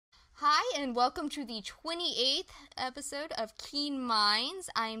and welcome to the 28th episode of Keen Minds.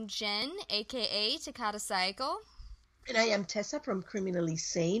 I'm Jen, aka Takata Saiko. And I am Tessa from Criminally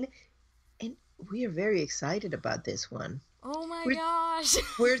Sane, and we are very excited about this one. Oh my gosh.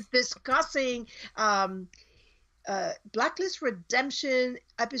 We're discussing Blacklist Redemption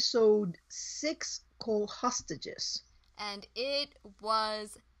episode 6 called Hostages. And it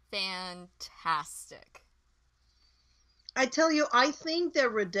was fantastic. I tell you, I think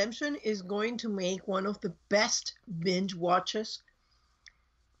that Redemption is going to make one of the best binge watches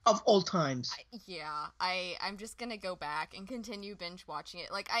of all times. I'm just gonna go back and continue binge watching it.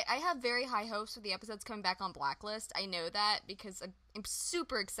 Like, I have very high hopes for the episodes coming back on Blacklist. I know that because I'm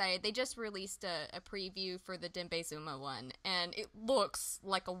super excited. They just released a preview for the Denbei-zuma one, and it looks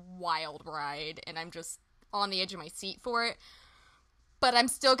like a wild ride, and I'm just on the edge of my seat for it. But I'm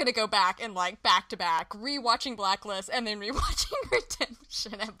still gonna go back and, like, back-to-back, rewatching Blacklist and then rewatching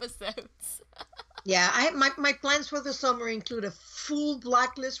Redemption episodes. Yeah, my plans for the summer include a full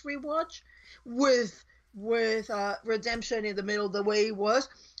Blacklist rewatch with Redemption in the middle the way it was.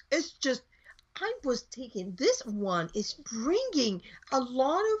 It's just, I was taking, this one is bringing a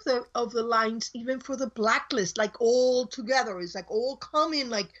lot of the lines even for the Blacklist, like all together. It's like all coming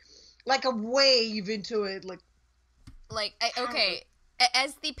like a wave into it. Okay.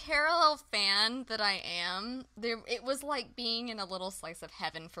 As the parallel fan that I am, it was like being in a little slice of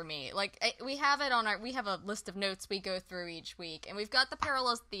heaven for me. Like, we have a list of notes we go through each week, and we've got the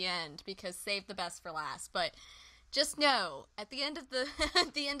parallels at the end because save the best for last. But just know, at the end of the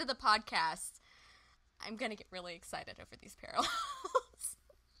at the end of the podcast, I'm gonna get really excited over these parallels.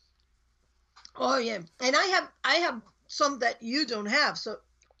 Oh yeah, and I have some that you don't have, so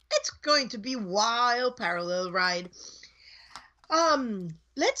it's going to be wild parallel ride.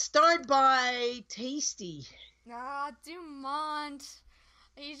 Let's start by Tasty. Dumont.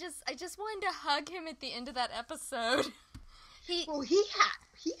 I just wanted to hug him at the end of that episode. He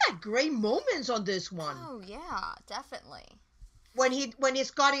had great moments on this one. Oh yeah, definitely. When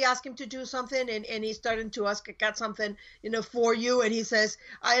Scotty asked him to do something and he started to ask, I got something, for you, and he says,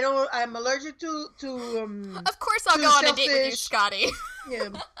 I'm allergic to Of course I'll go on a date with you, Scotty. Yeah.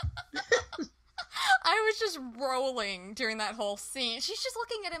 I was just rolling during that whole scene. She's just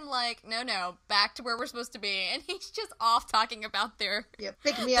looking at him like, no, back to where we're supposed to be. And he's just off talking about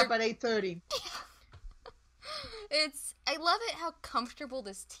pick me up at 8:30. I love it how comfortable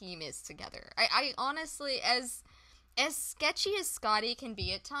this team is together. I honestly, as sketchy as Scotty can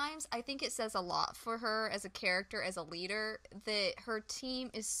be at times, I think it says a lot for her as a character, as a leader, that her team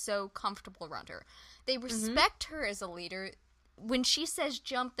is so comfortable around her. They respect her as a leader. When she says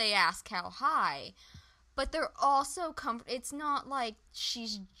jump, they ask how high, but they're also it's not like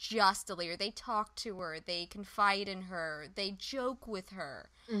she's just a leader. They talk to her, they confide in her, they joke with her.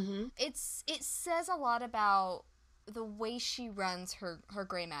 Mm-hmm. It says a lot about the way she runs her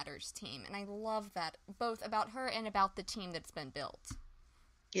Grey Matters team, and I love that, both about her and about the team that's been built.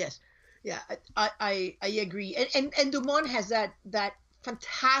 Yes, yeah, I agree, and Dumont has that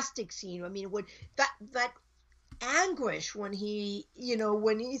fantastic scene. I mean, when that anguish when he,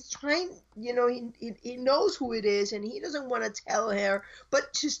 when he's trying, he knows who it is and he doesn't want to tell her,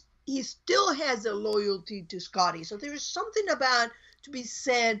 but just he still has a loyalty to Scotty. So there is something about to be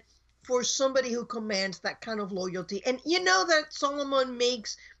said for somebody who commands that kind of loyalty. And that Solomon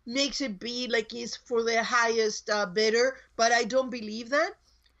makes it be like he's for the highest bidder, but I don't believe that.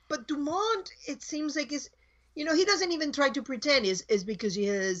 But Dumont, it seems like he doesn't even try to pretend is because he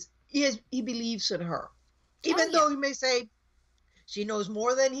believes in her. Even though he may say she knows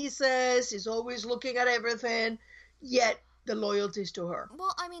more than he says, he's always looking at everything, yet the loyalty is to her.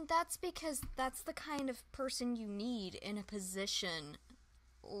 Well, I mean, that's because that's the kind of person you need in a position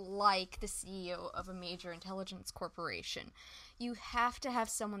like the CEO of a major intelligence corporation. You have to have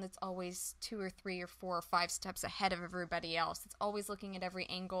someone that's always 2 or 3 or 4 or 5 steps ahead of everybody else, that's always looking at every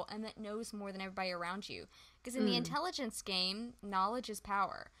angle, and that knows more than everybody around you. Because in the intelligence game, knowledge is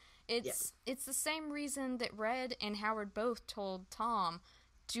power. It's the same reason that Red and Howard both told Tom,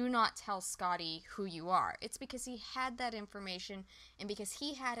 do not tell Scotty who you are. It's because he had that information, and because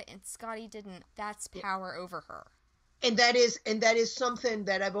he had it and Scotty didn't, that's power over her. And that is something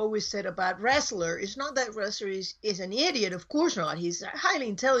that I've always said about Ressler. It's not that Ressler is an idiot, of course not. He's a highly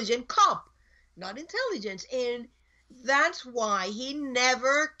intelligent cop, not intelligence. And that's why he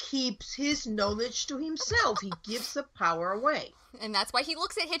never keeps his knowledge to himself. He gives the power away. And that's why he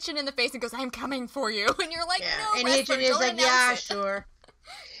looks at Hitchin in the face and goes, I'm coming for you. And you're like, no, and Ressler, Hitchin is like, yeah, it. sure.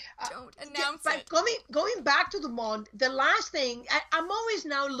 Don't announce but it. Going back to the Mont, the last thing, I'm always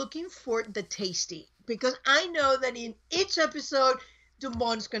now looking for the Tasty. Because I know that in each episode,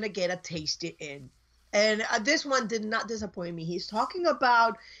 Dumont's gonna get a tasty in. And this one did not disappoint me. He's talking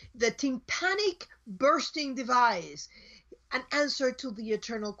about the tympanic bursting device, an answer to the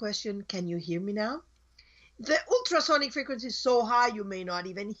eternal question, can you hear me now? The ultrasonic frequency is so high you may not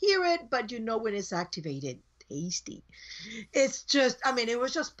even hear it, but you know when it's activated. Tasty. It's just, I mean, it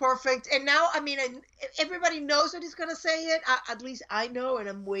was just perfect. And now, I mean, everybody knows that he's going to say it. At least I know, and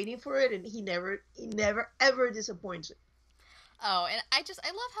I'm waiting for it. And he never, ever disappoints it. Oh, and I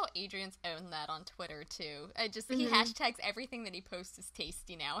love how Adrian's owned that on Twitter, too. He hashtags everything that he posts as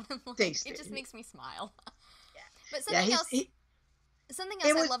tasty now. And I'm like, tasty. It just makes me smile. Yeah. But something else... Something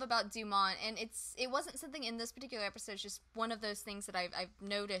else I love about Dumont, and it wasn't something in this particular episode, it's just one of those things that I've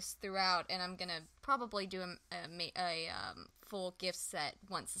noticed throughout, and I'm gonna probably do a full gift set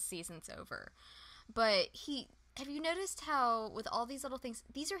once the season's over. But have you noticed how with all these little things,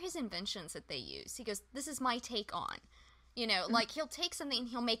 these are his inventions that they use? He goes, "This is my take on," like he'll take something and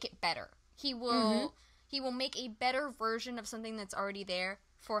he'll make it better. He will make a better version of something that's already there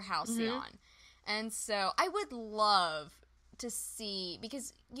for Halcyon, and so I would love to see,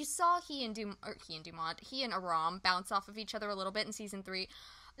 because you saw he and Aram bounce off of each other a little bit in season 3.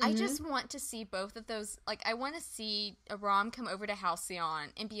 I just want to see both of those. Like, I want to see Aram come over to Halcyon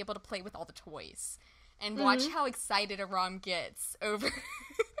and be able to play with all the toys and watch how excited Aram gets over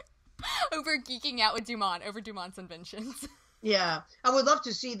over geeking out with Dumont over Dumont's inventions. Yeah, I would love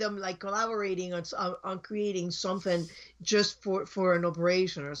to see them like collaborating on creating something just for an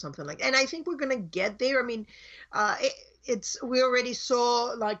operation or something like that. And I think we're gonna get there. I mean, we already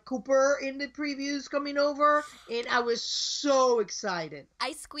saw like Cooper in the previews coming over, and I was so excited.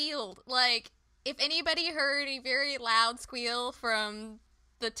 I squealed. Like, if anybody heard a very loud squeal from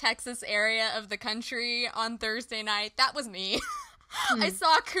the Texas area of the country on Thursday night, that was me. I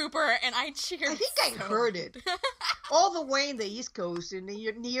saw Cooper and I cheered. I think I heard it all the way in the East Coast in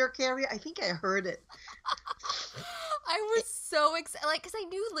the New York area. I think I heard it. I was so excited, like, because I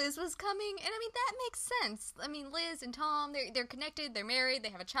knew Liz was coming, and I mean that makes sense. I mean, Liz and Tom, they're connected, they're married, they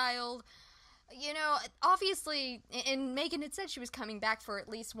have a child. Obviously, and Megan had said she was coming back for at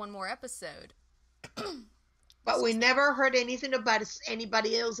least one more episode. But we never heard anything about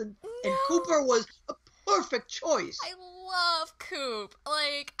anybody else, and Cooper was a perfect choice. I love Coop.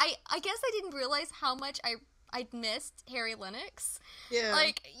 Like, I guess I didn't realize how much I'd missed Harry Lennox. Yeah.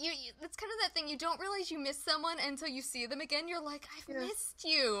 Like, it's kind of that thing, you don't realize you miss someone until you see them again. You're like, I've missed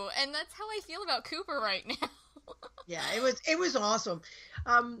you. And that's how I feel about Cooper right now. Yeah, it was awesome.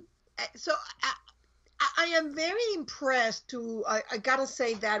 So I am very impressed I gotta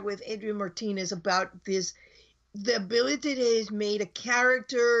say that with Adrian Martinez about the ability that he's made a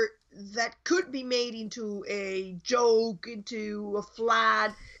character that could be made into a joke, into a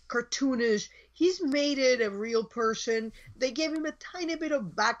flat, cartoonish. He's made it a real person. They gave him a tiny bit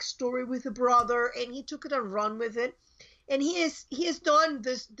of backstory with the brother, and he took it and run with it. And he has done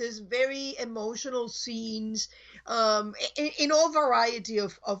this very emotional scenes in all variety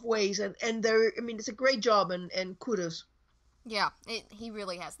of ways, and it's a great job, and kudos. Yeah, he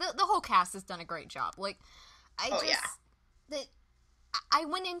really has. The whole cast has done a great job. Like, I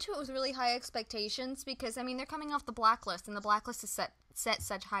went into it with really high expectations because, I mean, they're coming off the Blacklist, and the Blacklist has set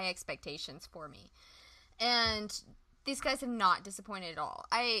such high expectations for me. And these guys have not disappointed at all.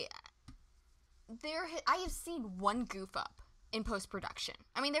 I have seen one goof up in post-production.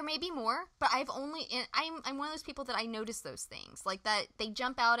 I mean, there may be more, but I'm one of those people that I notice those things. Like, that they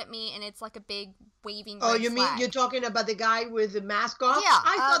jump out at me, and it's like a big waving red flag. Mean you're talking about the guy with the mask off? Yeah.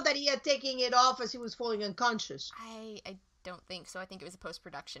 I thought that he had taken it off as he was falling unconscious. I don't think so. I think it was a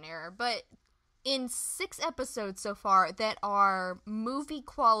post-production error. But in 6 episodes so far that are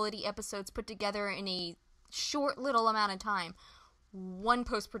movie-quality episodes put together in a short little amount of time, 1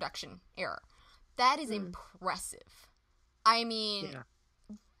 post-production error. That is impressive. I mean,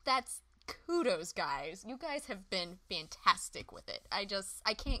 that's kudos, guys. You guys have been fantastic with it. I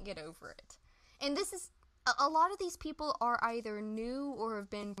can't get over it. And this is, a lot of these people are either new or have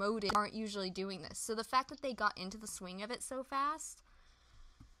been promoted, aren't usually doing this. So the fact that they got into the swing of it so fast,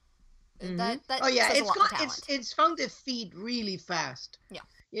 that it's found its feet really fast. Yeah.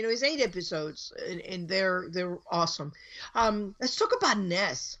 It's 8 episodes, and they're awesome. Let's talk about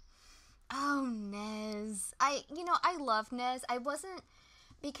Nez. Oh, Nez. I love Nez. I wasn't,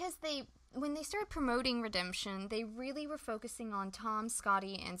 because when they started promoting Redemption, they really were focusing on Tom,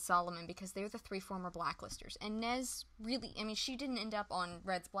 Scotty, and Solomon because they're the 3 former Blacklisters. And Nez really, I mean, she didn't end up on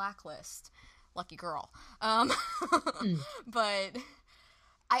Red's Blacklist. Lucky girl. But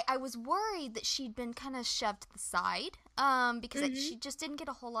I was worried that she'd been kind of shoved to the side because she just didn't get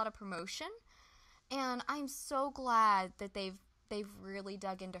a whole lot of promotion. And I'm so glad that they've they've really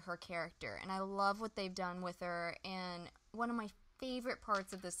dug into her character, and I love what they've done with her. And one of my favorite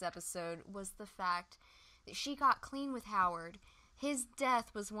parts of this episode was the fact that she got clean with Howard. His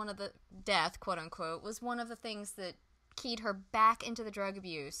death was one of the quote unquote, was one of the things that keyed her back into the drug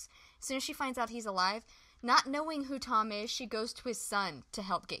abuse. As soon as she finds out he's alive, not knowing who Tom is, she goes to his son to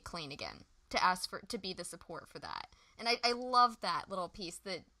help get clean again, to ask for to be the support for that. And I love that little piece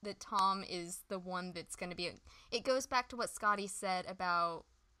that Tom is the one that's going to be. It goes back to what Scotty said about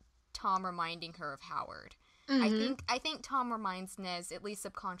Tom reminding her of Howard. Mm-hmm. I think Tom reminds Nez, at least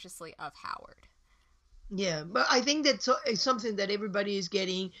subconsciously, of Howard. Yeah, but I think that's something that everybody is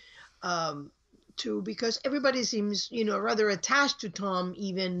getting to, because everybody seems, rather attached to Tom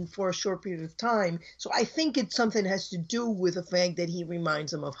even for a short period of time. So I think it's something that has to do with the fact that he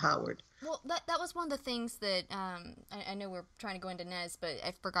reminds them of Howard. Well, that was one of the things that, I know we're trying to go into Nez, but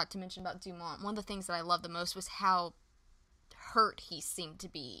I forgot to mention about Dumont. One of the things that I loved the most was how hurt he seemed to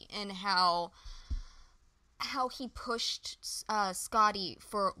be, and how he pushed Scotty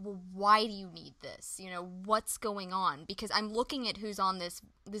for, well, why do you need this? What's going on? Because I'm looking at who's on this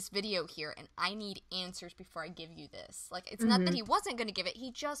video here, and I need answers before I give you this. Like, it's not that he wasn't going to give it, he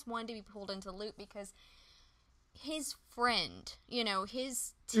just wanted to be pulled into the loop because his friend,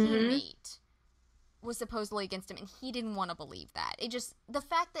 his teammate was supposedly against him, and he didn't want to believe that. The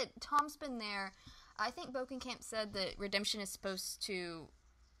fact that Tom's been there, I think Bokenkamp said that redemption is supposed to,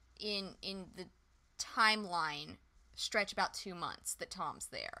 in the timeline, stretch about 2 months that Tom's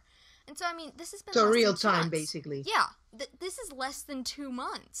there. And so, I mean, this has been so less real than 2 time, months. basically. Yeah, this is less than 2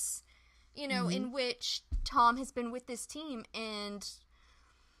 months, in which Tom has been with this team, and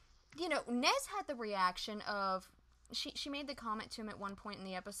Nez had the reaction of, she made the comment to him at one point in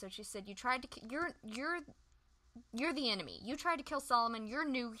the episode. She said, "You tried to you're the enemy. You tried to kill Solomon. You're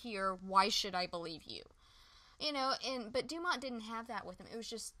new here. Why should I believe you?" But Dumont didn't have that with him. It was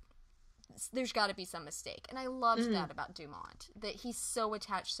just, there's got to be some mistake. And I loved that about Dumont, that he's so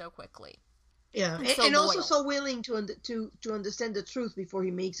attached so quickly. Yeah, and also so willing to understand the truth before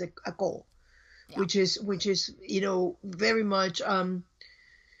he makes a call, yeah. which is very much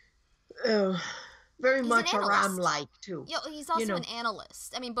very much a Ram-like too. Yeah, he's also an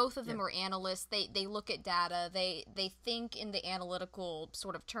analyst. I mean, both of them are analysts. They look at data. They think in the analytical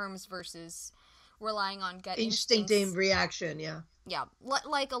sort of terms versus relying on gut instinctive reaction. Yeah. Yeah,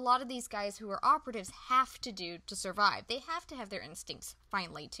 like a lot of these guys who are operatives have to do to survive. They have to have their instincts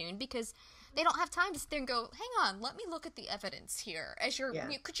finely tuned because they don't have time to sit there and go, "Hang on, let me look at the evidence here."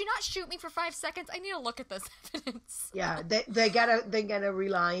 Could you not shoot me for 5 seconds? I need to look at this evidence. Yeah, they gotta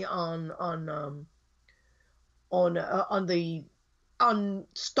rely on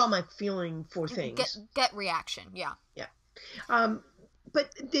stomach feeling for things. Gut reaction. Yeah. Yeah. But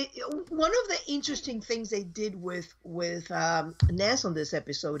one of the interesting things they did with Ness on this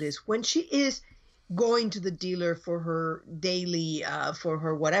episode is when she is going to the dealer for her daily, for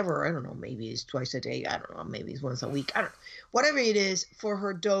her whatever, I don't know, maybe it's twice a day, I don't know, maybe it's once a week, I don't know, whatever it is, for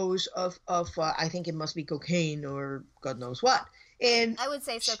her dose of I think it must be cocaine or God knows what. And I would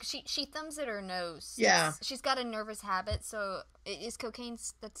say so, because she thumbs at her nose. Yeah. She's got a nervous habit, so is cocaine,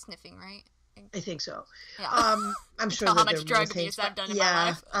 that's sniffing, right? I think so. Yeah. I'm sure how that much drug abuse I've done in my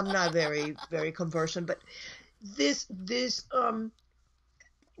life. I'm not very, very conversant, but this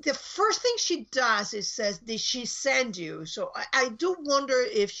the first thing she does is says, "Did she send you?" So I do wonder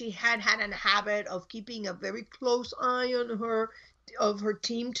if she had a habit of keeping a very close eye on her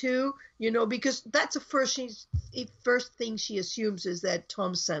team too, because that's the first thing she assumes is that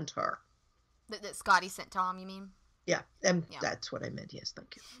Tom sent her. That Scotty sent Tom, you mean? Yeah, that's what I meant. Yes,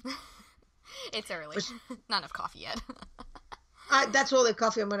 thank you. It's early. Not enough coffee yet. That's all the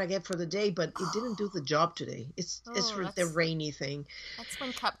coffee I'm going to get for the day, but it didn't do the job today. It's the rainy thing. That's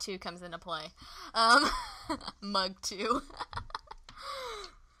when cup 2 comes into play. Mug 2.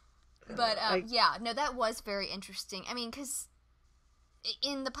 But, that was very interesting. I mean, because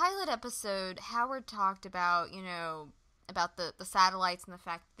in the pilot episode, Howard talked about, about the satellites and the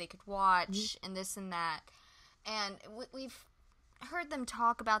fact that they could watch and this and that. And we've heard them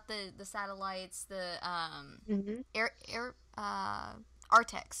talk about the satellites, the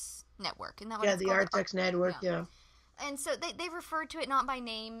Artex network. Isn't that what it's called? The Artex network, yeah. And so they referred to it not by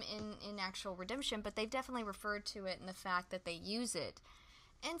name in actual Redemption, but they've definitely referred to it in the fact that they use it.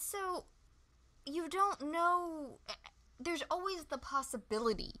 And so you don't know. There's always the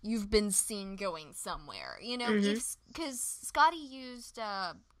possibility you've been seen going somewhere, because Scotty used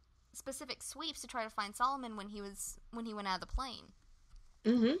specific sweeps to try to find Solomon when he went out of the plane.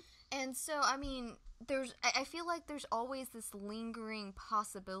 Mm-hmm. And so, I mean, I feel like there's always this lingering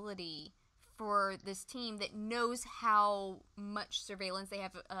possibility for this team that knows how much surveillance they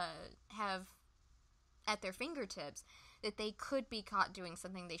have at their fingertips, that they could be caught doing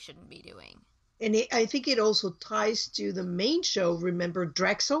something they shouldn't be doing. And I think it also ties to the main show. Remember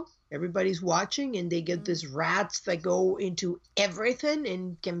Drexel? Everybody's watching, and they get these rats that go into everything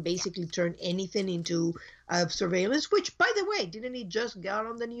and can basically turn anything into surveillance. Which, by the way, didn't he just got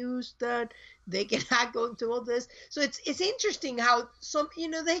on the news that they can hack into all this? So it's interesting how some,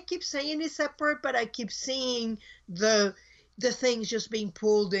 they keep saying it's separate, but I keep seeing the things just being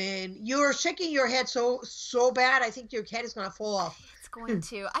pulled in. You're shaking your head so bad. I think your head is gonna fall off. Going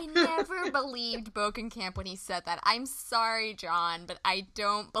to. I never believed Bokenkamp when he said that. I'm sorry, John, but I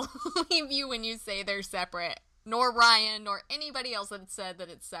don't believe you when you say they're separate. Nor Ryan, nor anybody else that said that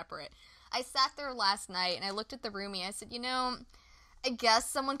it's separate. I sat there last night and I looked at the roomie. I said, I guess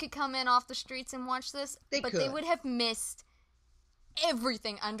someone could come in off the streets and watch this, but they would have missed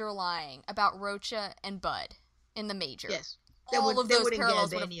everything underlying about Rocha and Bud in the major. Yes. All of those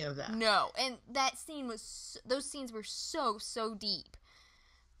parallels would have any of that. No, and those scenes were so deep.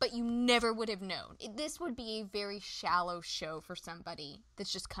 But you never would have known. This would be a very shallow show for somebody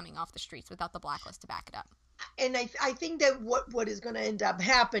that's just coming off the streets without the Blacklist to back it up. And I think that what is going to end up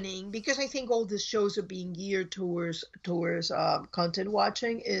happening, because I think all these shows are being geared towards content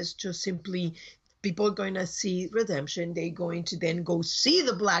watching, is just simply people are going to see Redemption. They're going to then go see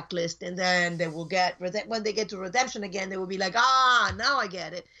the Blacklist, and then they will when they get to Redemption again, they will be like, now I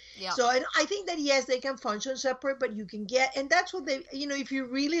get it. Yeah. So I think that, yes, they can function separate, but you can get, and that's what they, if you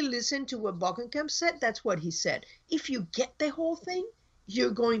really listen to what Bokenkamp said, that's what he said. If you get the whole thing,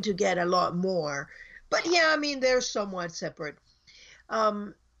 you're going to get a lot more. But yeah, they're somewhat separate.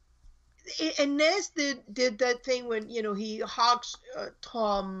 And Ness did that thing when, he hawks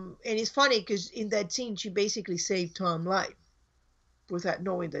Tom, and it's funny because in that scene, she basically saved Tom's life without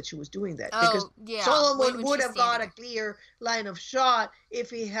knowing that she was doing that. Because Solomon would have got a clear line of shot if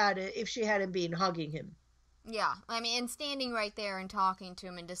she hadn't been hugging him. Yeah, and standing right there and talking to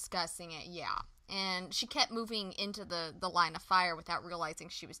him and discussing it, yeah. And she kept moving into the line of fire without realizing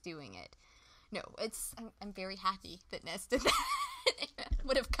she was doing it. No, I'm very happy that Ness did that.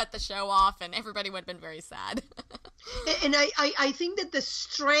 Would have cut the show off and everybody would have been very sad. And I think that the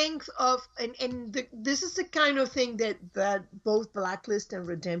strength of this is the kind of thing that both Blacklist and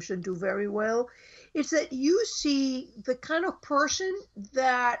Redemption do very well. It's that you see the kind of person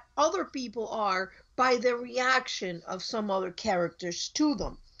that other people are by the reaction of some other characters to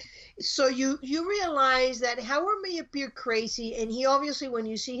them. So you realize that Howard may appear crazy, and he obviously, when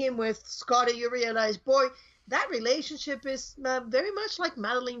you see him with Scotty, you realize, boy, that relationship is very much like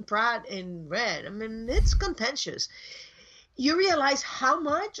Madeline Pratt and Red. It's contentious. You realize how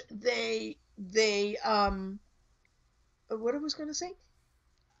much they what I was going to say?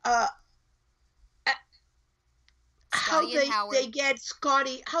 How they get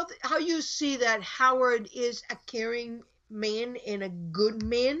Scotty, how you see that Howard is a caring man and a good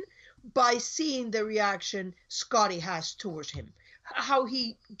man by seeing the reaction Scotty has towards him. How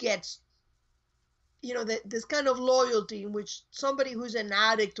he gets, this kind of loyalty in which somebody who's an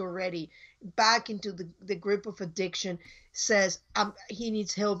addict already back into the grip of addiction says, he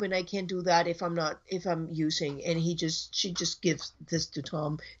needs help and I can't do that if I'm using, and she just gives this to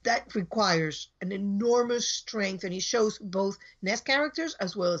Tom. That requires an enormous strength, and he shows both Ness characters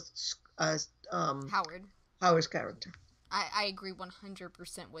as well as Howard's character. I agree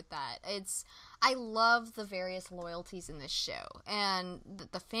 100% with that. I love the various loyalties in this show, and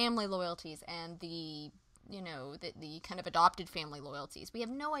the family loyalties, and the kind of adopted family loyalties. We have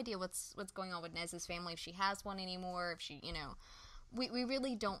no idea what's going on with Nez's family, if she has one anymore, if she, we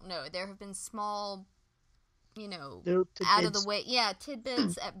really don't know. There have been small, out of the way,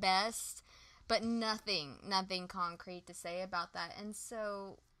 tidbits at best, but nothing concrete to say about that. And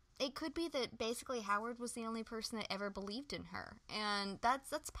so it could be that basically Howard was the only person that ever believed in her, and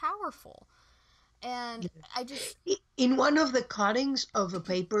that's powerful. And I just, in one of the cuttings of the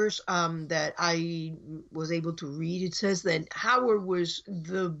papers that I was able to read, it says that Howard was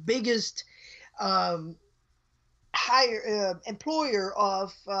the biggest employer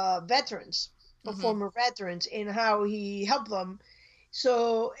of veterans, of former veterans, and how he helped them.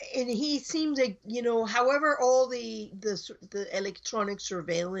 So, and he seems like, however, all the electronic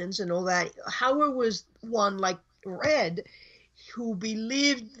surveillance and all that, Howard was one like Red, who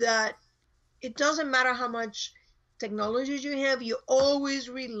believed that it doesn't matter how much technology you have, you always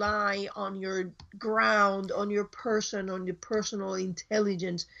rely on your ground, on your person, on your personal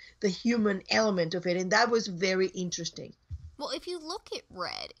intelligence, the human element of it. And that was very interesting. Well, if you look at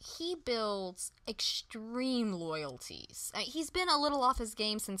Red, he builds extreme loyalties. He's been a little off his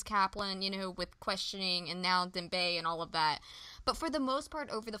game since Kaplan, with questioning and now Dembe and all of that. But for the most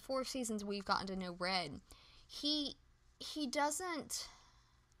part, over the 4 seasons we've gotten to know Red, he doesn't...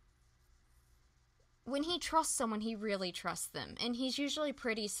 When he trusts someone, he really trusts them. And he's usually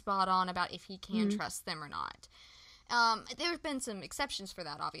pretty spot on about if he can trust them or not. There have been some exceptions for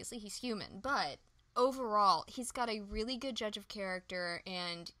that, obviously. He's human. But overall, he's got a really good judge of character,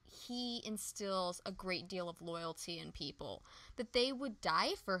 and he instills a great deal of loyalty in people. That they would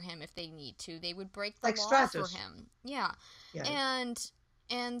die for him if they need to. They would break the law Stratus. For him. Yeah. And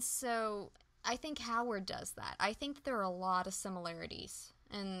so I think Howard does that. I think that there are a lot of similarities.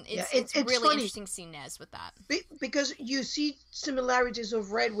 And it's really funny. Interesting seeing Nez with that. Because you see similarities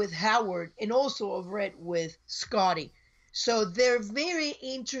of Red with Howard and also of Red with Scotty. So they're very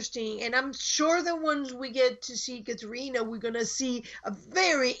interesting. And I'm sure that once we get to see Katerina, we're going to see a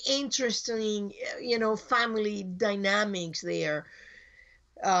very interesting, family dynamics there.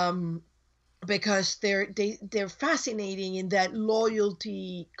 Because they're fascinating in that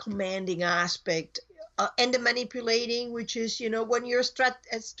loyalty commanding aspect. And the manipulating, which is, when you're a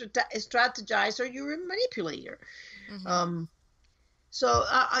strategizer, you're a manipulator. Mm-hmm. So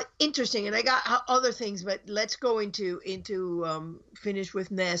interesting. And I got other things, but let's go into finish with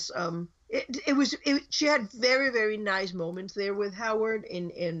Ness. She had very, very nice moments there with Howard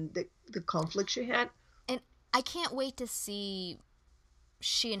in the conflict she had. And I can't wait to see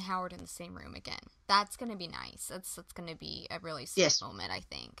she and Howard in the same room again. That's going to be nice. That's going to be a really sweet moment, I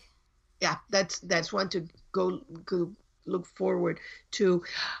think. Yeah, that's one to go look forward to.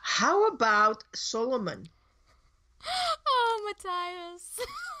 How about Solomon? Oh, Matthias.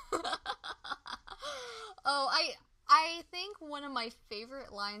 I think one of my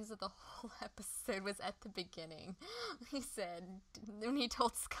favorite lines of the whole episode was at the beginning. He said, when he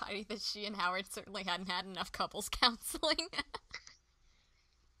told Scotty that she and Howard certainly hadn't had enough couples counseling.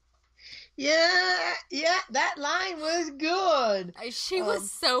 Yeah, that line was good. She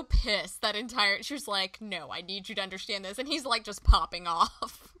was so pissed she was like, no, I need you to understand this. And he's like just popping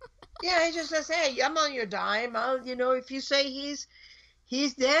off. Yeah, he just says, hey, I'm on your dime. If you say he's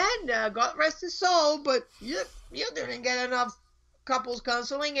dead, God rest his soul, but you didn't get enough couples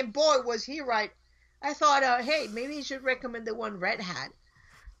counseling. And boy, was he right. I thought, hey, maybe you should recommend the one Red had.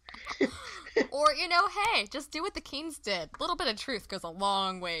 Or, hey, just do what the Keens did. A little bit of truth goes a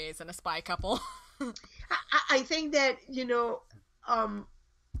long ways in a spy couple. I think that,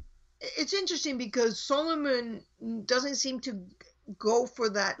 it's interesting because Solomon doesn't seem to go for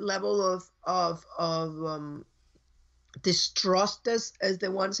that level of distrust as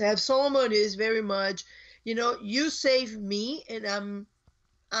the ones have. Solomon is very much, you save me and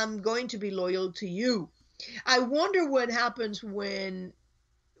I'm going to be loyal to you. I wonder what happens when...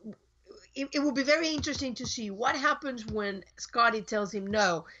 It will be very interesting to see what happens when Scotty tells him,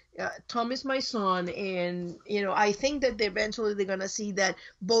 no, Tom is my son. And, I think that eventually they're going to see that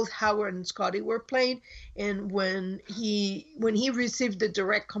both Howard and Scotty were played. And when he received the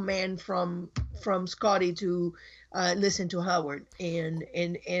direct command from Scotty to listen to Howard and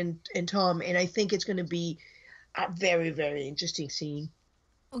Tom. And I think it's going to be a very, very interesting scene.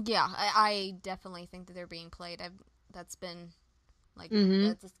 Yeah, I definitely think that they're being played. That's been...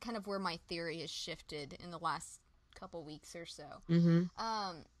 That's kind of where my theory has shifted in the last couple weeks or so. Mm-hmm.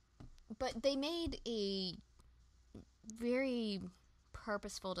 But they made a very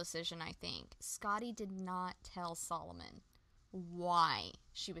purposeful decision, I think. Scotty did not tell Solomon why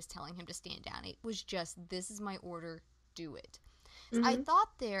she was telling him to stand down. It was just, this is my order, do it. Mm-hmm. I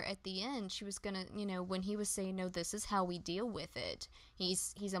thought there at the end she was going to, when he was saying, no, this is how we deal with it.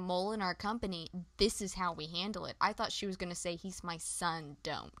 He's a mole in our company. This is how we handle it. I thought she was going to say, he's my son,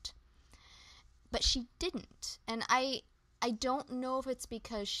 don't. But she didn't. And I don't know if it's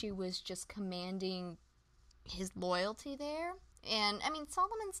because she was just commanding his loyalty there. And,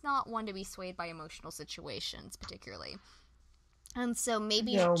 Solomon's not one to be swayed by emotional situations, particularly. And so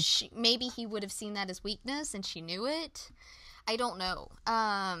maybe he would have seen that as weakness and she knew it. I don't know.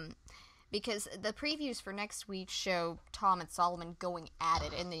 Because the previews for next week show Tom and Solomon going at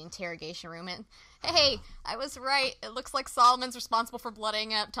it in the interrogation room. And, hey, I was right. It looks like Solomon's responsible for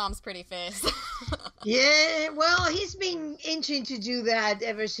blooding up Tom's pretty face. Yeah, well, he's been itching to do that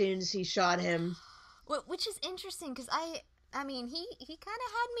ever since he shot him. Well, which is interesting, because he kind of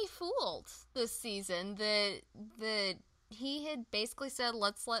had me fooled this season. That he had basically said,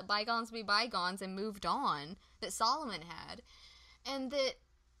 let's let bygones be bygones, and moved on, that Solomon had. And that,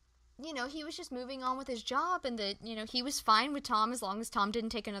 he was just moving on with his job, and that, he was fine with Tom as long as Tom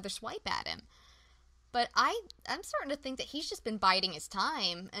didn't take another swipe at him. But I'm starting to think that he's just been biding his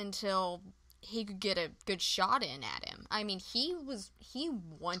time until he could get a good shot in at him. I mean, he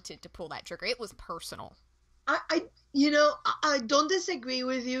wanted to pull that trigger. It was personal. I don't disagree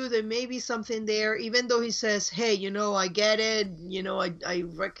with you. There may be something there, even though he says, "Hey, I get it. I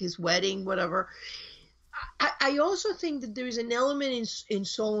wreck his wedding, whatever." I also think that there is an element in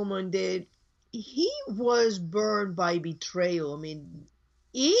Solomon that he was burned by betrayal. I mean,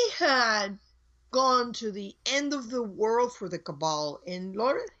 he had gone to the end of the world for the Cabal, and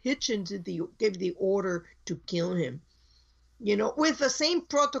Lord Hitchens gave the order to kill him. With the same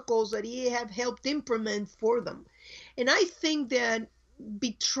protocols that he had helped implement for them. And I think that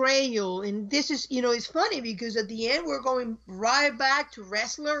betrayal, and this is, it's funny because at the end we're going right back to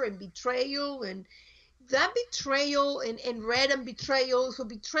wrestler and betrayal, and that betrayal and Red and betrayal. So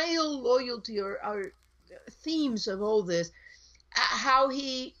betrayal, loyalty are themes of all this. How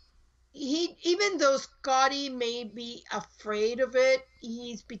he even though Scotty may be afraid of it,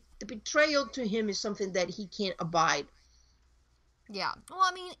 the betrayal to him is something that he can't abide. Yeah. Well,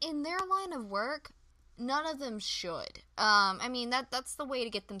 I mean, in their line of work, none of them should. I mean, that's the way to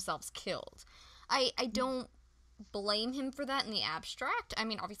get themselves killed. I don't blame him for that in the abstract. I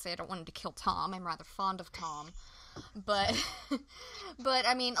mean, obviously I don't want him to kill Tom. I'm rather fond of Tom. But but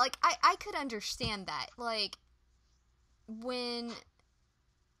I mean, like I could understand that. Like when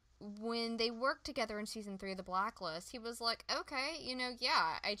they worked together in season 3 of the Blacklist, he was like, okay,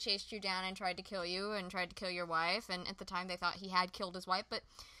 yeah, I chased you down and tried to kill you and tried to kill your wife, and at the time they thought he had killed his wife, but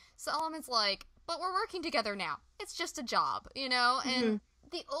Solomon's like, but we're working together now. It's just a job, and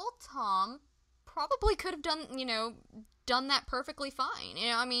the old Tom probably could have done that perfectly fine,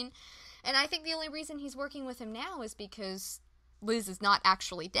 I mean, and I think the only reason he's working with him now is because Liz is not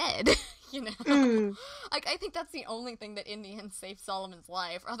actually dead, Like, I think that's the only thing that in the end saved Solomon's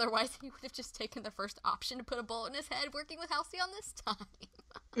life. Otherwise, he would have just taken the first option to put a bullet in his head working with Halcyon this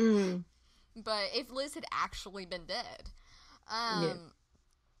time. But if Liz had actually been dead.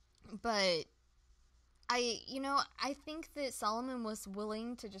 But I think that Solomon was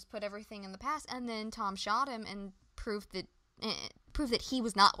willing to just put everything in the past, and then Tom shot him and proved that he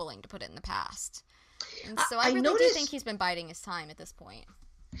was not willing to put it in the past. And so I really do think he's been biding his time at this point.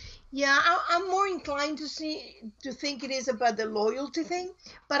 Yeah, I'm more inclined to think it is about the loyalty thing,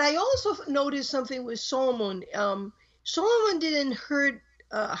 but I also noticed something with Solomon. Solomon didn't hurt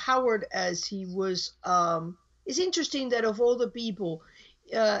Howard as he was. It's interesting that of all the people,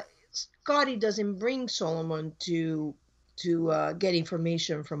 Scotty doesn't bring Solomon to get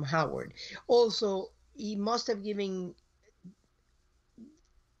information from Howard. Also, he must have given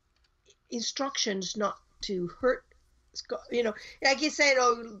instructions not to hurt Scott, like he said,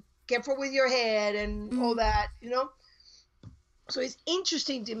 oh, careful with your head and all that, So it's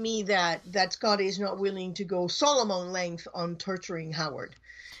interesting to me that Scotty is not willing to go Solomon length on torturing Howard.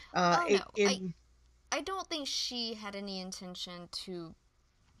 I don't think she had any intention to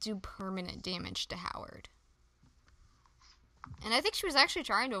do permanent damage to Howard. And I think she was actually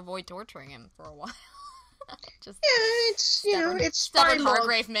trying to avoid torturing him for a while. It's it's spy love.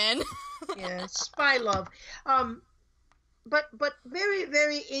 Hargrave men. Yeah, it's spy love. But very,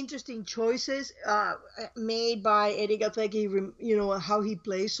 very interesting choices made by Eddie Gattacki, how he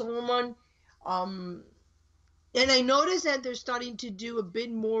plays Solomon. And I noticed that they're starting to do a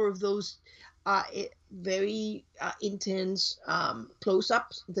bit more of those very intense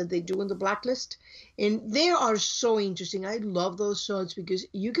close-ups that they do in the Blacklist. And they are so interesting. I love those shots because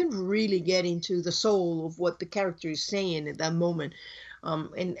you can really get into the soul of what the character is saying at that moment.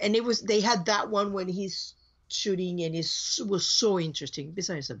 And they had that one when he's shooting, and it was so interesting.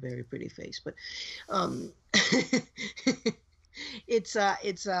 Besides a very pretty face, but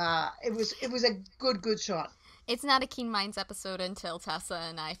it was a good shot. It's not a Keen Minds episode until Tessa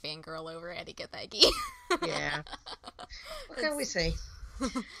and I fangirl over Eddie Gattacki. Yeah. What can we say?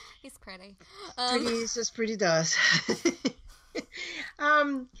 He's pretty. Pretty is as pretty does.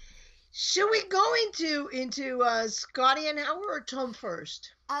 Should we go into Scotty and Howard or Tom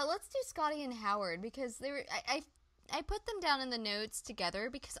first? Let's do Scotty and Howard because I put them down in the notes together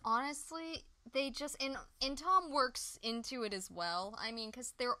because honestly they just and Tom works into it as well. I mean,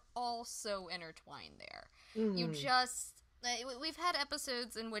 because they're all so intertwined there. You just we've had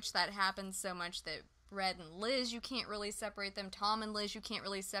episodes in which that happens so much that Red and Liz, you can't really separate them. Tom and Liz, you can't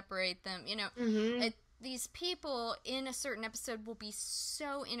really separate them. These people in a certain episode will be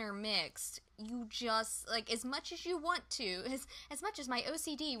so intermixed. You just, like, as much as you want to, as much as my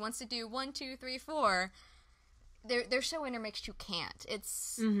OCD wants to do 1, 2, 3, 4, they're so intermixed you can't.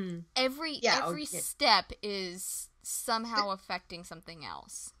 It's every step is somehow affecting something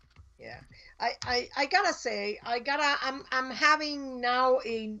else. Yeah, I gotta say, I'm having now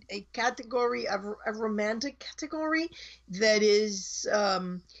a category of a romantic category that is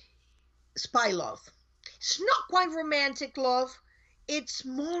spy love. It's not quite romantic love. It's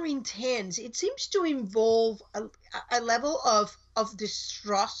more intense. It seems to involve a level of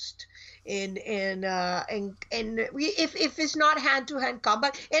distrust and if it's not hand to hand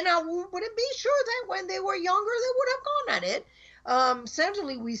combat, and I wouldn't be sure that when they were younger they would have gone at it.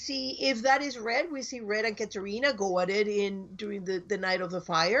 Certainly, we see if that is Red, we see Red and Katerina go at it in during the Night of the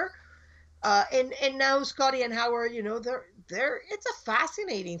Fire, and now Scotty and Howard, they're it's a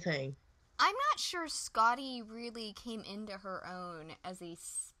fascinating thing. I'm not sure Scotty really came into her own as a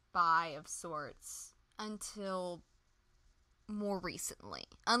spy of sorts until more recently,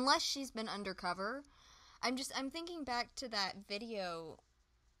 unless she's been undercover. I'm thinking back to that video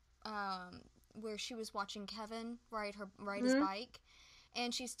where she was watching Kevin ride his Mm-hmm. bike,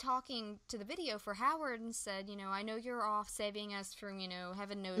 and she's talking to the video for Howard and said, I know you're off saving us from,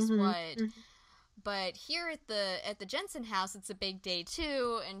 heaven knows Mm-hmm. what, but here at the Jensen house it's a big day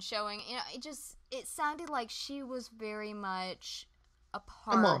too, and showing, it sounded like she was very much A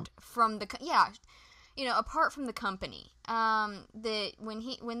mom. apart from the apart from the company. That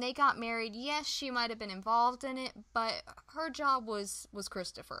when they got married, yes, she might have been involved in it, but her job was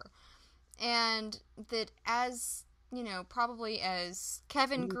Christopher. And that as, probably as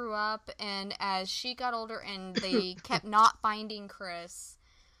Kevin grew up and as she got older and they kept not finding Chris,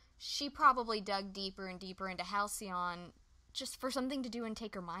 she probably dug deeper and deeper into Halcyon just for something to do and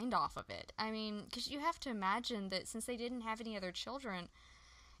take her mind off of it. I mean, because you have to imagine that since they didn't have any other children,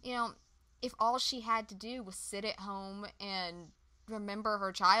 if all she had to do was sit at home and remember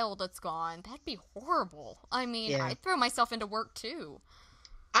her child that's gone, that'd be horrible. I mean, Yeah. I'd throw myself into work too.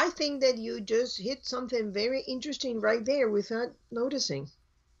 I think that you just hit something very interesting right there without noticing.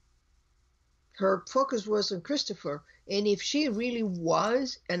 Her focus was on Christopher. And if she really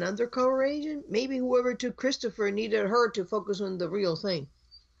was an undercover agent, maybe whoever took Christopher needed her to focus on the real thing.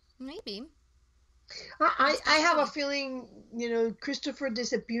 Maybe. I have a feeling, Christopher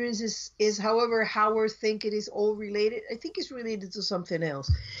disappearance is however Howard think it is all related. I think it's related to something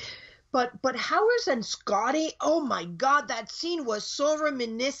else. But Howard and Scotty, oh my God, that scene was so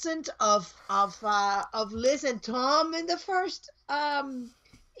reminiscent of Liz and Tom in the first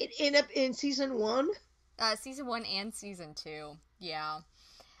in season one. Season 1 and season 2. Yeah.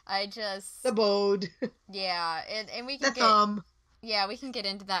 The boat, Yeah, and we the can thumb. yeah, we can get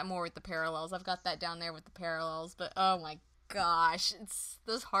into that more with the parallels. I've got that down there with the parallels, but oh my gosh, it's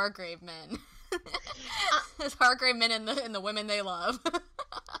those Hargrave men. Those Hargrave men and the women they love.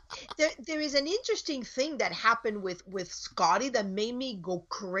 There is an interesting thing that happened with Scotty that made me go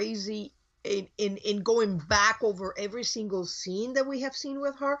crazy in going back over every single scene that we have seen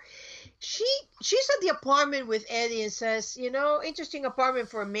with her. She's at the apartment with Eddie and says, interesting apartment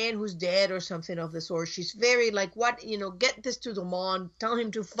for a man who's dead or something of the sort. She's very like, what, get this to Damon, tell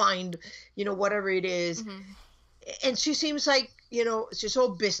him to find, whatever it is. Mm-hmm. And she seems like, she's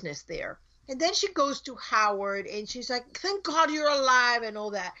all business there. And then she goes to Howard and she's like, thank God you're alive and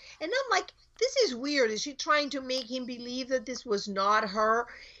all that. And I'm like, this is weird. Is she trying to make him believe that this was not her?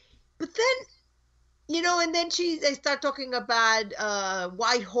 But then, and then they start talking about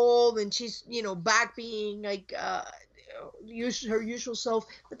Whitehall and she's, back being like her usual self.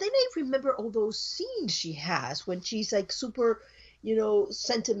 But then I remember all those scenes she has when she's like super,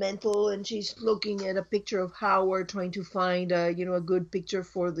 sentimental and she's looking at a picture of Howard trying to find a good picture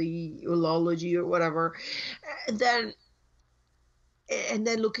for the eulogy or whatever. And then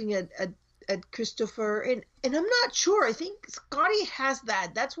looking at Christopher and I'm not sure. I think Scotty has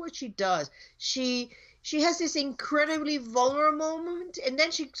that. That's what she does. She has this incredibly vulnerable moment and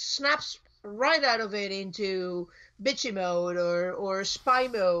then she snaps right out of it into bitchy mode or spy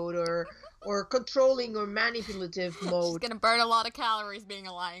mode or controlling or manipulative mode. She's gonna burn a lot of calories being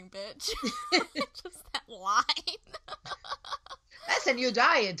a lying bitch. Just that line. That's a new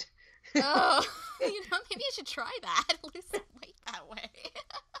diet. Oh, maybe I should try that. Lose some weight that way.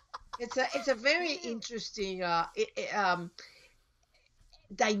 It's a very interesting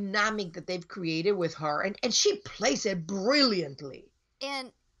dynamic that they've created with her, and she plays it brilliantly.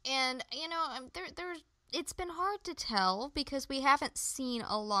 And there's it's been hard to tell because we haven't seen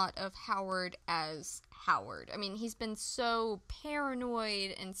a lot of Howard as Howard. I mean, he's been so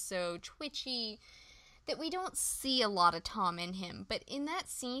paranoid and so twitchy that we don't see a lot of Tom in him. But in that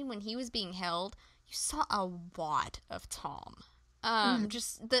scene when he was being held, you saw a lot of Tom.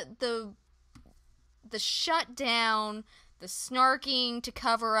 Just the shutdown, the snarking to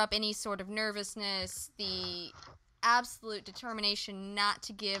cover up any sort of nervousness, the absolute determination not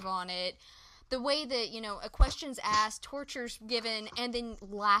to give on it. The way that, a question's asked, torture's given, and then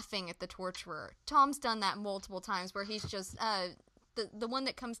laughing at the torturer. Tom's done that multiple times where he's just, the one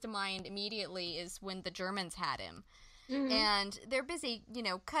that comes to mind immediately is when the Germans had him. Mm-hmm. And they're busy,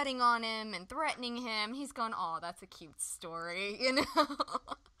 cutting on him and threatening him. He's gone, oh, that's a cute story,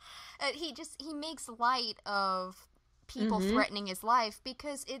 He makes light of people threatening his life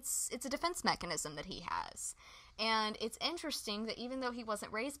because it's a defense mechanism that he has. And it's interesting that even though he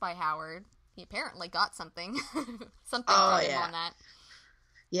wasn't raised by Howard, he apparently got something from him on that.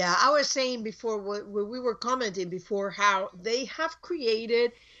 Yeah, I was saying before, we were commenting before, how they have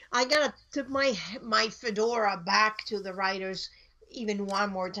created, I gotta tip my fedora back to the writers even one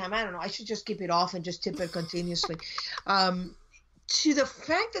more time. I don't know, I should just keep it off and just tip it continuously. To the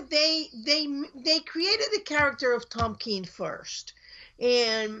fact that they created the character of Tom Keen first.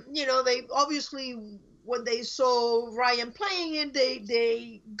 And, they obviously, when they saw Ryan playing it,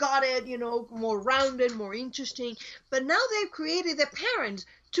 they got it, more rounded, more interesting. But now they've created the parents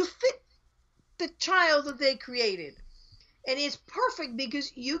to fit the child that they created. And it's perfect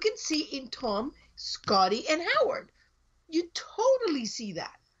because you can see in Tom, Scotty, and Howard. You totally see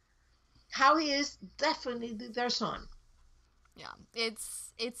that. How he is definitely their son. Yeah,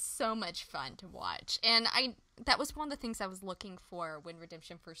 it's so much fun to watch. And that was one of the things I was looking for when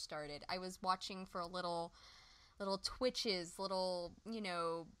Redemption first started. I was watching for little twitches, little,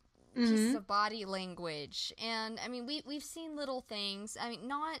 pieces of body language. And I mean, we've seen little things. I mean,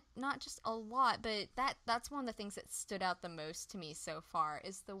 not just a lot, but that's one of the things that stood out the most to me so far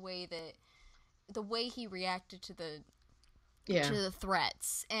is the way he reacted to the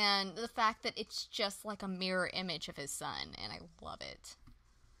threats, and the fact that it's just like a mirror image of his son, and I love it.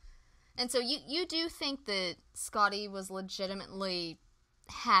 And so you do think that Scotty was legitimately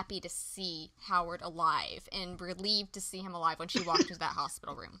happy to see Howard alive and relieved to see him alive when she walked into that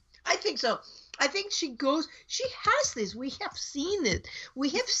hospital room? I think so. I think she has this. We have seen it. We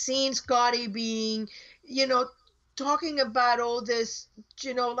have seen Scotty being, talking about all this,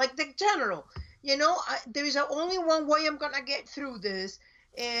 like the general. There is only one way I'm going to get through this.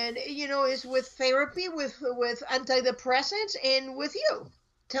 And, is with therapy, with antidepressants, and with you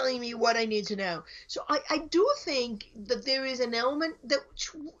telling me what I need to know. So I do think that there is an element that,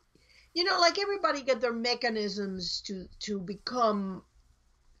 like everybody get their mechanisms to become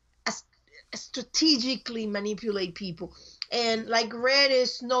strategically manipulate people. And like Red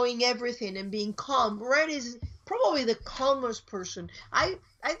is knowing everything and being calm. Red is probably the calmest person. I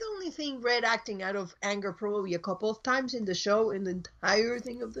only think Red acting out of anger probably a couple of times in the show, in the entire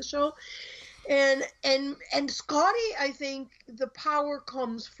thing of the show. And Scotty, I think the power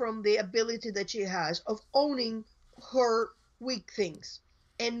comes from the ability that she has of owning her weak things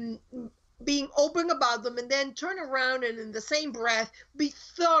and being open about them, and then turn around and in the same breath be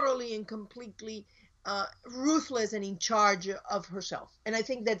thoroughly and completely ruthless and in charge of herself. And I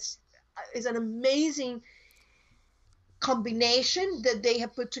think is an amazing combination that they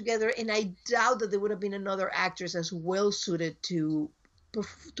have put together, and I doubt that there would have been another actress as well suited to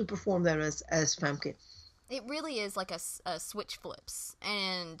perform that as Famke. It really is like a switch flips.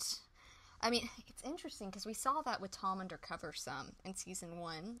 And I mean, it's interesting because we saw that with Tom Undercover some in season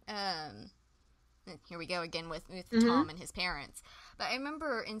 1. Here we go again with Tom and his parents. But I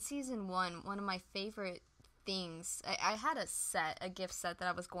remember in season 1, one of my favorite things, I had a gift set that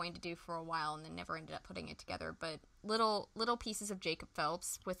I was going to do for a while and then never ended up putting it together, but little pieces of Jacob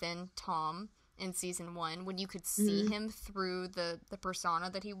Phelps within Tom in season 1 when you could see him through the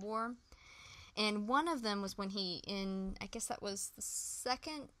persona that he wore. And one of them was when I guess that was the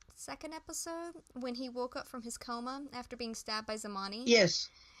second episode, when he woke up from his coma after being stabbed by Zamani. Yes.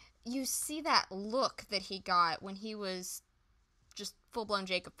 You see that look that he got when he was just full-blown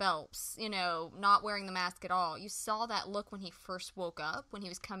Jacob Phelps, not wearing the mask at all. You saw that look when he first woke up, when he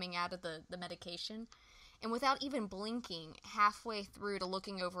was coming out of the medication. And without even blinking, halfway through to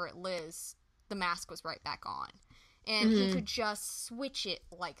looking over at Liz, the mask was right back on. And he could just switch it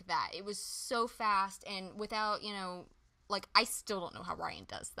like that. It was so fast, and without, I still don't know how Ryan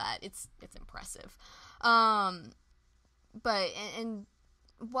does that. It's impressive. But, and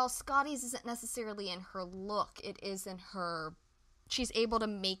while Scotty's isn't necessarily in her look, it is in her... She's able to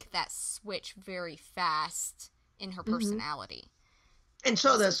make that switch very fast in her personality. And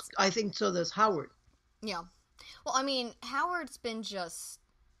so does Howard. Yeah. Well, I mean, Howard's been just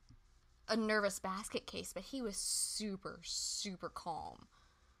a nervous basket case, but he was super, super calm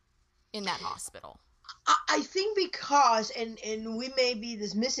in that hospital. I think because, and we may be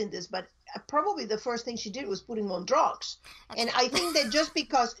dismissing this, but probably the first thing she did was put him on drugs. That's And fair. I think that just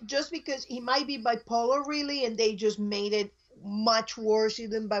because he might be bipolar really, and they just made it much worse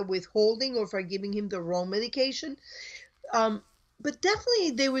even by withholding or for giving him the wrong medication. um but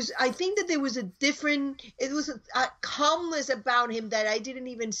definitely I think that there was a calmness about him that I didn't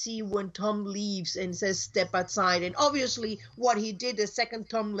even see when Tom leaves and says step outside. And obviously what he did the second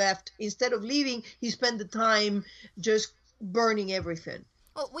Tom left, instead of leaving, he spent the time just burning everything.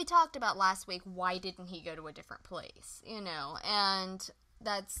 Well, we talked about last week, why didn't he go to a different place, and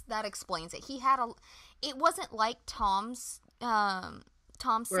that explains it. It wasn't like Tom's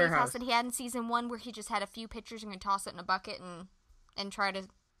safe house Warehouse. that he had in season 1, where he just had a few pictures and could toss it in a bucket and try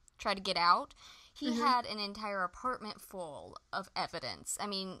to get out. He Hmm. had an entire apartment full of evidence. I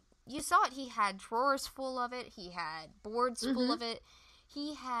mean, you saw it. He had drawers full of it. He had boards full Hmm. of it.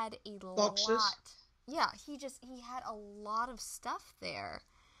 He had a Boxes. lot. Yeah, he had a lot of stuff there.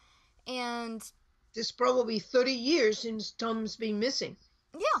 And It's probably 30 years since Tom's been missing.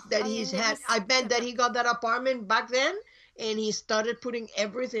 yeah, That I he's mean, it had. was I bet that different. he got that apartment back then, and he started putting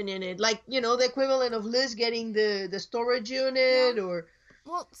everything in it, like the equivalent of Liz getting the storage Yeah. unit, or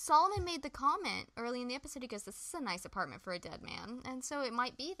Well, Solomon made the comment early in the episode. He goes, "This is a nice apartment for a dead man," and so it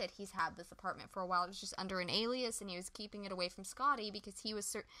might be that he's had this apartment for a while. It was just under an alias, and he was keeping it away from Scotty because he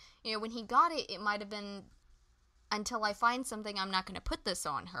was, when he got it, it might have been, until I find something, I'm not going to put this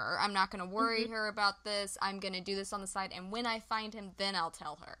on her. I'm not going to worry hmm her about this. I'm going to do this on the side, and when I find him, then I'll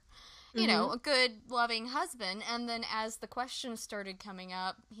tell her. hmm A good, loving husband. And then as the questions started coming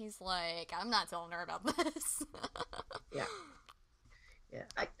up, he's like, I'm not telling her about this. yeah, yeah.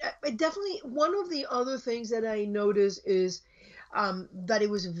 I definitely, one of the other things that I noticed is that it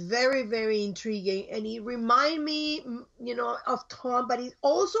was very, very intriguing, and he remind me, of Tom, but he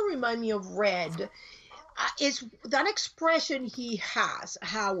also remind me of Red. It's that expression he has,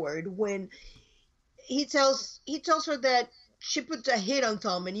 Howard, when he tells her that she puts a hit on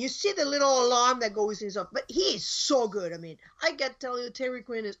Tom, and you see the little alarm that goes in. But he is so good. I mean, I got to tell you, Terry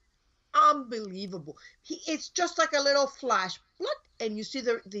Quinn is unbelievable. It's just like a little flash, bloop, and you see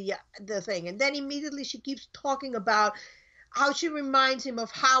the thing, and then immediately she keeps talking about how she reminds him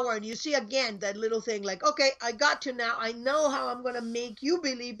of Howard. You see again that little thing, like, okay, I got you now. I know how I'm going to make you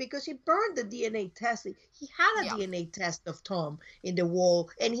believe, because he burned the DNA test. He had a Yeah. DNA test of Tom in the wall,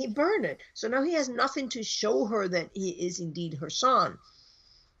 and he burned it. So now he has nothing to show her that he is indeed her son.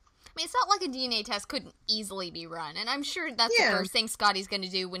 I mean, it's not like a DNA test couldn't easily be run, and I'm sure that's the Yeah. first thing Scotty's going to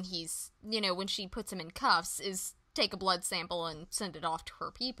do when when she puts him in cuffs, is take a blood sample and send it off to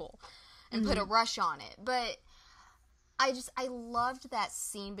her people and put a Hmm. rush on it. But I loved that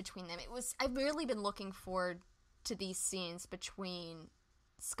scene between them. I've really been looking forward to these scenes between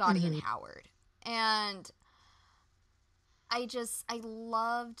Scotty and Hmm. Howard. And I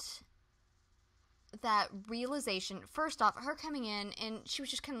loved that realization. First off, her coming in, and she was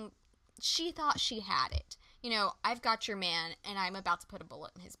just she thought she had it. I've got your man, and I'm about to put a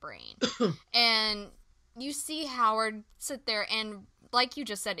bullet in his brain. And you see Howard sit there, and like you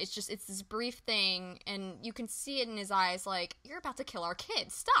just said, it's this brief thing, and you can see it in his eyes, like, you're about to kill our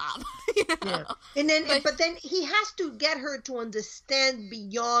kid. Stop. Yeah. And then, But but then he has to get her to understand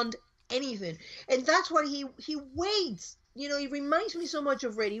beyond anything. And that's what he waits. He reminds me so much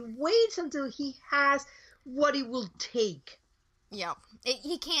of Red. He waits until he has what it will take. yeah,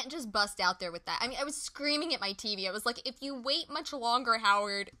 he can't just bust out there with that. I mean, I was screaming at my TV. I was like, if you wait much longer,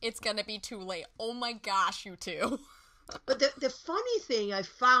 Howard, it's gonna be too late. Oh my gosh, you two. But the funny thing I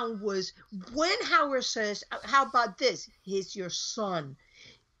found was when Howard says, "How about this? He's your son."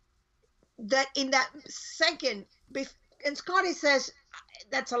 That in that second, and Scotty says,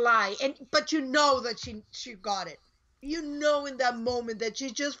 "That's a lie," but you know that she got it. In that moment that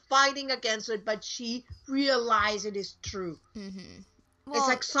she's just fighting against it, but she realized it is true. Mm-hmm. It's Well,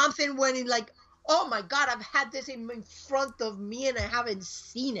 like something when it's like, oh my God, I've had this in front of me and I haven't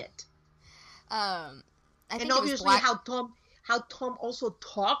seen it. um, I And think it was obviously Black. how Tom also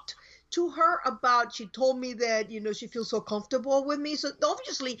talked to her about, she told me that she feels so comfortable with me. So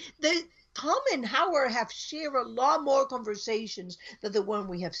obviously Tom and Howard have shared a lot more conversations than the one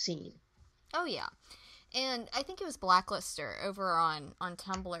we have seen. Oh yeah, and I think it was Blacklister over on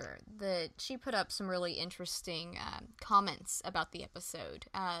Tumblr that she put up some really interesting comments about the episode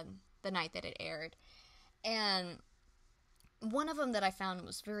the night that it aired, and one of them that I found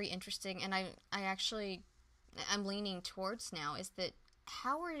was very interesting, and I'm leaning towards now, is that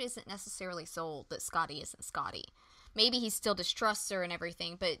Howard isn't necessarily sold that Scotty isn't Scotty. Maybe he still distrusts her and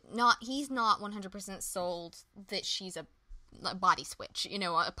everything, but he's not 100% sold that she's body switch, you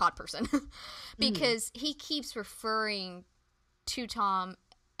know, a pod person. Because he keeps referring to Tom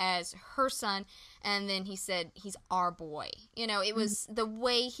as her son, and then he said he's our boy. You know, it was the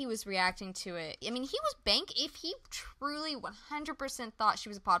way he was reacting to it. I mean, he was if he truly 100% thought she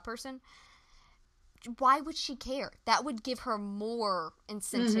was a pod person, why would she care? That would give her more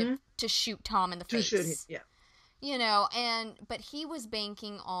incentive to shoot Tom in the face. To shoot him, yeah. You know, but he was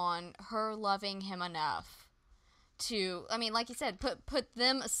banking on her loving him enough to, I mean, like you said, put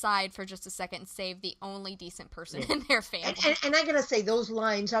them aside for just a second and save the only decent person in their family. And I gotta say, those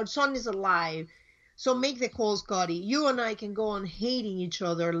lines, our son is alive, so make the call, Scotty. You and I can go on hating each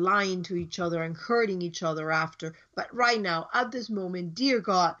other, lying to each other, and hurting each other after. But right now, at this moment, dear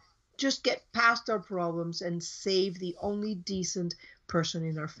God, just get past our problems and save the only decent person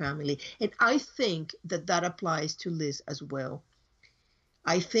in our family. And I think that applies to Liz as well.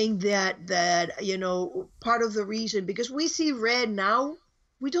 I think that you know, part of the reason, because we see Red now,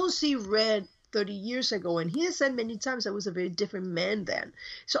 we don't see Red 30 years ago, and he has said many times I was a very different man then.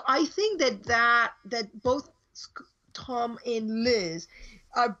 So I think that both Tom and Liz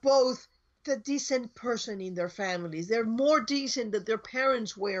are both the decent person in their families. They're more decent than their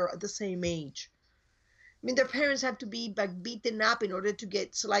parents were at the same age. I mean, their parents have to be like beaten up in order to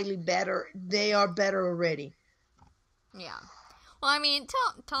get slightly better. They are better already. Yeah. Well, I mean,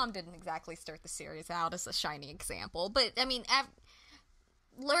 Tom didn't exactly start the series out as a shining example, but I mean,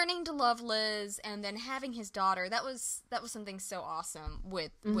 learning to love Liz and then having his daughter, that was something so awesome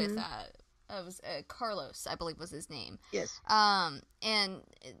with it was Carlos, I believe was his name. Yes. And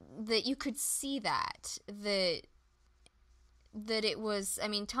that you could see that it was, I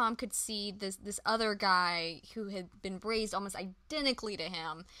mean, Tom could see this other guy who had been raised almost identically to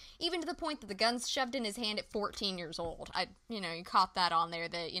him, even to the point that the gun's shoved in his hand at 14 years old. You caught that on there,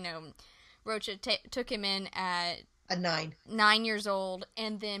 that, you know, Rocha took him in at 9 years old,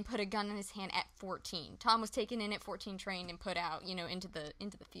 and then put a gun in his hand at 14. Tom was taken in at 14, trained, and put out, you know, into the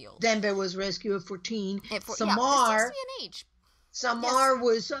field. Denver was rescued at 14. Samar, yeah, this seems to be an age. Samar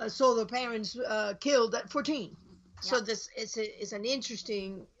was saw the parents killed at 14. So this is an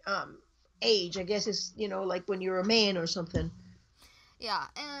interesting age. I guess it's, you know, like when you're a man or something. Yeah,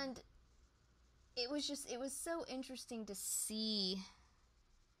 and it was so interesting to see.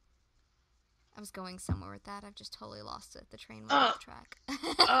 I was going somewhere with that. I've just totally lost it. The train went off track.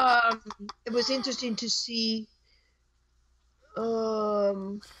 It was interesting to see.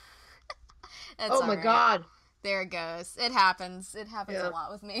 Oh my God. There it goes. It happens. It happens a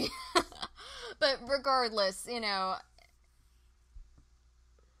lot with me. But regardless, you know.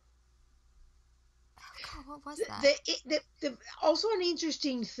 Oh God, what was that? The also an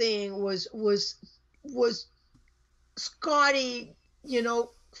interesting thing was Scotty, you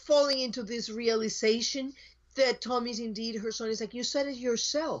know, falling into this realization that Tom is indeed her son. Is like, you said it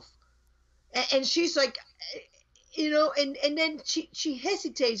yourself, and she's like, you know, and then she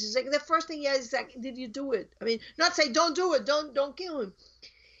hesitates. It's like the first thing is like, did you do it? I mean, not say don't do it, don't kill him.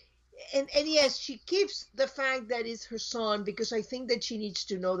 And yes, she keeps the fact that it's her son, because I think that she needs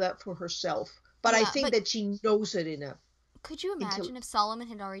to know that for herself. But I think that she knows it enough. Could you imagine if Solomon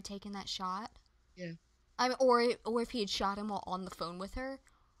had already taken that shot? Yeah. I mean, or if he had shot him while on the phone with her?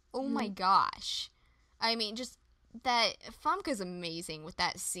 Oh my gosh. I mean, just that Famke's amazing with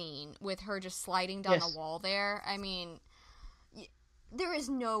that scene, with her just sliding down the wall there. I mean, there is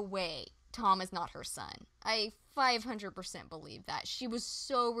no way Tom is not her son. I 500% believe that. She was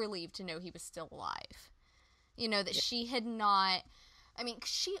so relieved to know he was still alive. You know, that she had not... I mean,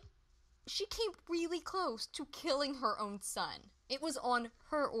 she came really close to killing her own son. It was on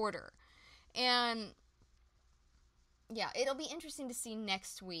her order. And... yeah, it'll be interesting to see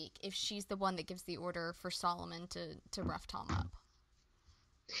next week if she's the one that gives the order for Solomon to rough Tom up.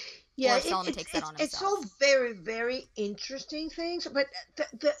 Yeah, or if Solomon takes that on himself. It's all very, very interesting things, but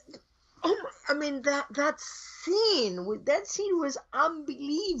I mean that scene was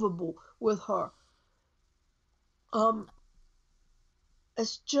unbelievable with her.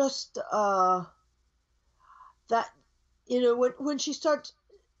 It's just that, you know, when she starts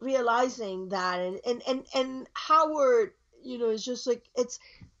realizing that, and Howard, you know, is just like,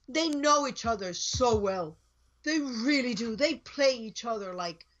 they know each other so well. They really do. They play each other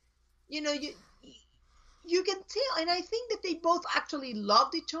like, you know, you can tell. And I think that they both actually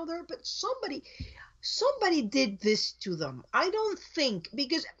loved each other, but somebody did this to them. I don't think,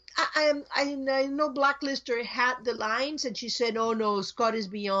 because I know Blacklister had the lines, and she said, oh no, Scott is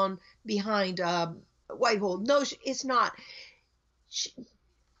behind Whitehall. No, it's not.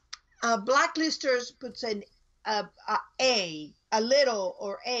 Blacklisters puts an a little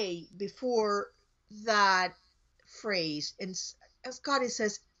or a before that phrase, and as Scotty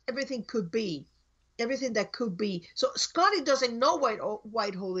says, everything could be, everything that could be. So Scotty doesn't know what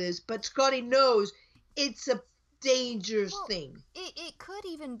Whitehall is, but Scotty knows it's a dangerous Well, thing. it could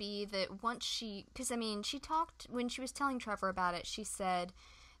even be that once she, because I mean, she talked when she was telling Trevor about it. She said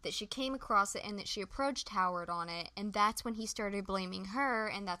that she came across it and that she approached Howard on it, and that's when he started blaming her,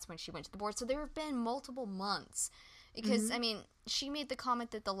 and that's when she went to the board. So there have been multiple months, because Mm-hmm. I mean, she made the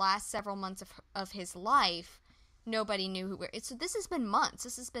comment that the last several months of his life, nobody knew who. So this has been months.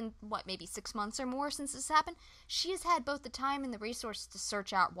 This has been what, maybe 6 months or more since this happened. She has had both the time and the resources to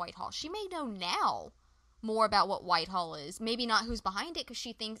search out Whitehall. She may know now more about what Whitehall is. Maybe not who's behind it, because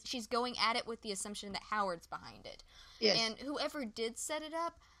she thinks she's going at it with the assumption that Howard's behind it. Yes. And whoever did set it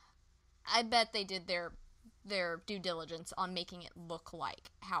up, I bet they did their due diligence on making it look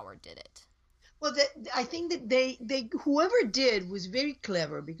like Howard did it. Well, I think that they whoever did was very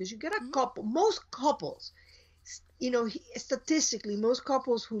clever, because you get a Mm-hmm. couple, most couples, statistically, most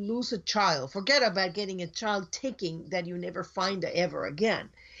couples who lose a child, forget about getting a child taking that you never find ever again.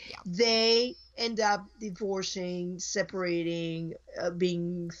 Yeah. They end up divorcing, separating,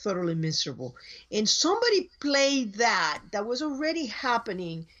 being thoroughly miserable. And somebody played that was already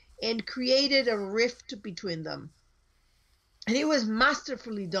happening and created a rift between them. And it was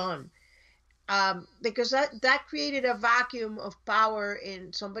masterfully done, because that created a vacuum of power,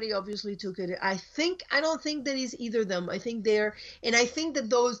 and somebody obviously took it. I don't think that is either of them. I think they're, and I think that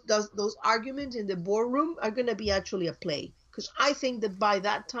those arguments in the boardroom are going to be actually a play, because I think that by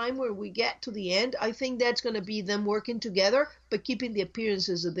that time where we get to the end, I think that's going to be them working together but keeping the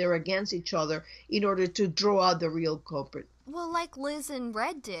appearances that they're against each other in order to draw out the real culprit. Well, like Liz and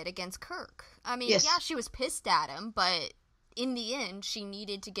Red did against Kirk. I mean, yeah, Yes. she was pissed at him, but in the end, she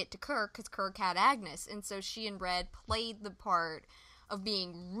needed to get to Kirk because Kirk had Agnes, and so she and Red played the part of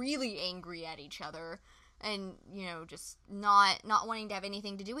being really angry at each other, and just not wanting to have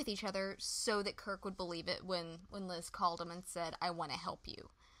anything to do with each other, so that Kirk would believe it when Liz called him and said, "I want to help you."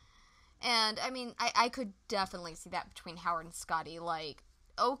 And I mean, I could definitely see that between Howard and Scotty. Like,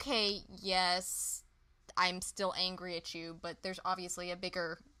 okay, yes, I'm still angry at you, but there's obviously a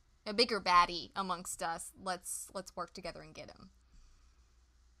bigger baddie amongst us. Let's work together and get him.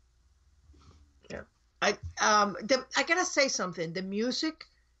 Yeah. I gotta say something. The music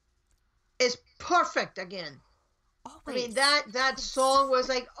is perfect again. I mean, Always, that always. song was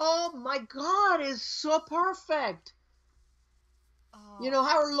like, oh my God, it's so perfect. Oh,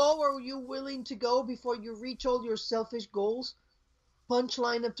 How low are you willing to go before you reach all your selfish goals?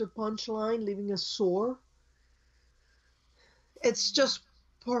 Punchline after punchline, leaving us sore. It's just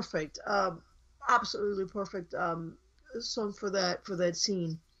perfect. Absolutely perfect. Song for that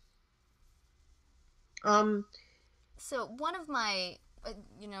scene. Um, so one of my,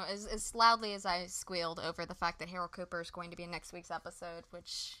 as loudly as I squealed over the fact that Harold Cooper is going to be in next week's episode,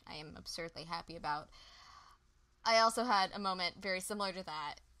 which I am absurdly happy about, I also had a moment very similar to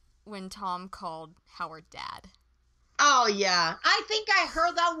that when Tom called Howard Dad. oh yeah, I think I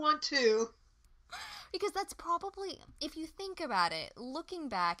heard that one too. Because that's probably, if you think about it, looking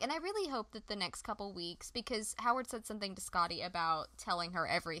back, and I really hope that the next couple weeks, because Howard said something to Scotty about telling her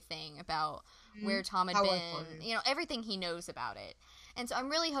everything about where Tom had How been, funny. everything he knows about it. And so I'm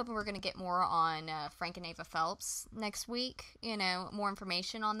really hoping we're going to get more on Frank and Ava Phelps next week, more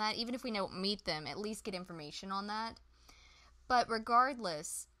information on that. Even if we don't meet them, at least get information on that. But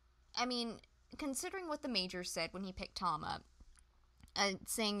regardless, I mean, considering what the Major said when he picked Tom up,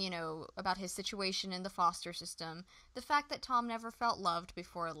 saying, about his situation in the foster system, the fact that Tom never felt loved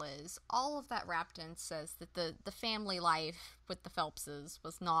before Liz, all of that wrapped in says that the family life with the Phelpses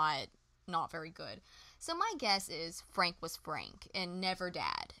was not very good. So my guess is Frank was Frank and never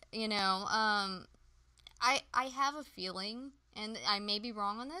Dad. I have a feeling, and I may be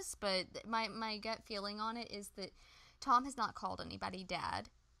wrong on this, but my gut feeling on it is that Tom has not called anybody Dad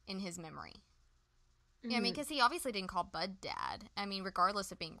in his memory. Yeah, I mean, Mm. because he obviously didn't call Bud Dad. I mean,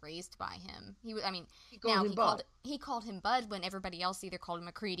 regardless of being raised by him, I mean, He called now him Bud. he called him Bud when everybody else either called him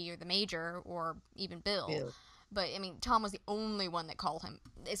McCready or the Major or even Bill. Bill. But I mean, Tom was the only one that called him,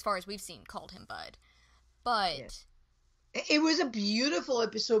 as far as we've seen, called him Bud. Yeah. But It was a beautiful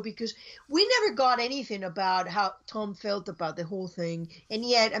episode because we never got anything about how Tom felt about the whole thing, and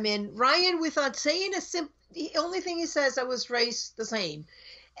yet, I mean, Ryan, without saying the only thing he says, I was raised the same,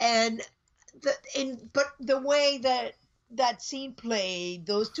 and but the way that that scene played,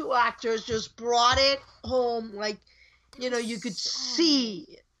 those two actors just brought it home, like, there was you could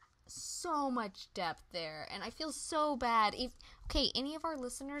see. so much depth there, and I feel so bad. If okay, any of our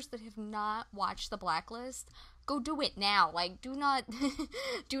listeners that have not watched The Blacklist, go do it now. Like, do not,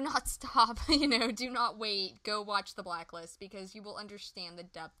 do not stop, you know, do not wait. Go watch The Blacklist, because you will understand the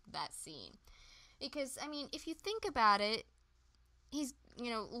depth of that scene. Because, I mean, if you think about it,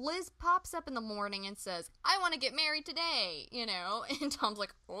 Liz pops up in the morning and says, I want to get married today, you know, and Tom's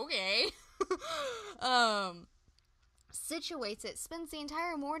like, okay. Situates it, spends the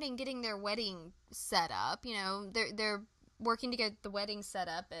entire morning getting their wedding set up, you know, they're working to get the wedding set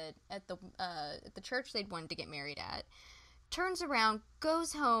up at the church they'd wanted to get married at, turns around,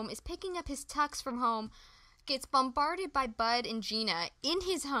 goes home, is picking up his tux from home, gets bombarded by Bud and Gina in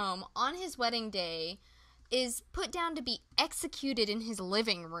his home on his wedding day, is put down to be executed in his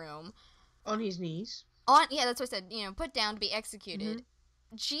living room. On his knees. Yeah, that's what I said, you know, put down to be executed.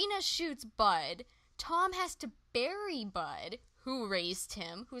 Mm-hmm. Gina shoots Bud. Tom has to bury Bud, who raised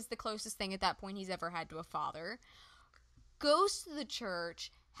him, who's the closest thing at that point he's ever had to a father. Goes to the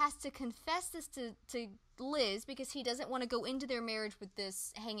church, has to confess this to Liz, because he doesn't want to go into their marriage with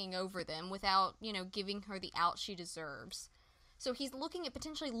this hanging over them without, you know, giving her the out she deserves. So he's looking at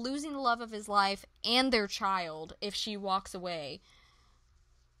potentially losing the love of his life and their child if she walks away.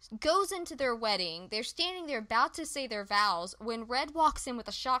 Goes into their wedding. They're standing there about to say their vows when Red walks in with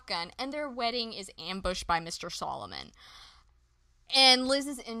a shotgun, and their wedding is ambushed by Mr. Solomon. And Liz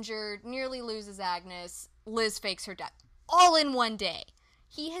is injured, nearly loses Agnes. Liz fakes her death. All in one day.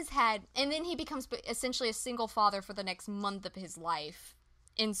 He has had, and then he becomes essentially a single father for the next month of his life.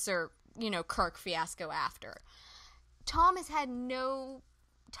 Insert, you know, Kirk fiasco after. Tom has had no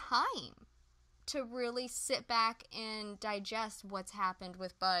time to really sit back and digest what's happened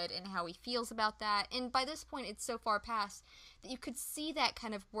with Bud and how he feels about that. And by this point, it's so far past that you could see that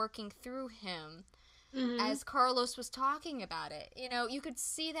kind of working through him as Carlos was talking about it. You know, you could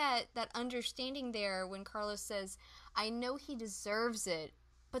see that understanding there when Carlos says, I know he deserves it,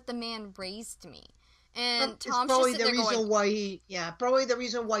 but the man raised me. And Tom's probably just the reason going, why probably the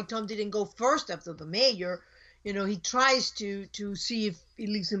reason why Tom didn't go first after the mayor. You know, he tries to see if he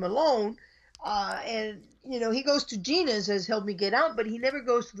leaves him alone. And, you know, he goes to Gina and says, help me get out. But he never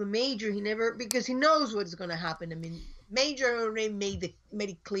goes to the major. Because he knows what's going to happen. I mean, Major already made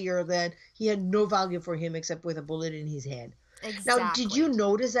it clear that he had no value for him except with a bullet in his head. Exactly. Now, did you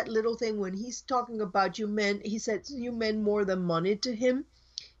notice that little thing when he's talking about he said you meant more than money to him?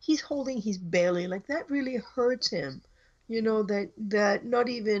 He's holding his belly. Like, that really hurts him. You know, that not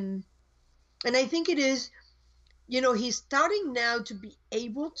even... And I think it is... You know, he's starting now to be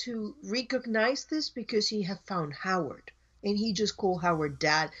able to recognize this because he have found Howard, and he just called Howard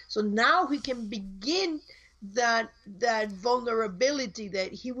Dad. So now he can begin that vulnerability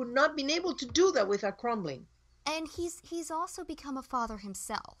that he would not been able to do that without crumbling. And he's also become a father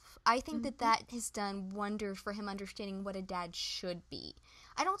himself. I think that has done wonders for him understanding what a dad should be.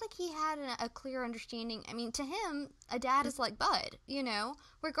 I don't think he had a clear understanding. I mean, to him, a dad is like Bud, you know,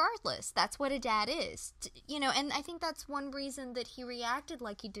 regardless. That's what a dad is, you know, and I think that's one reason that he reacted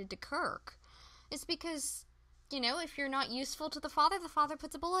like he did to Kirk. It's because, you know, if you're not useful to the father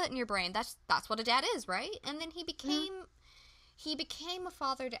puts a bullet in your brain. That's what a dad is, right? And then he became a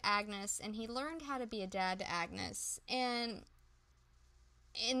father to Agnes, and he learned how to be a dad to Agnes. And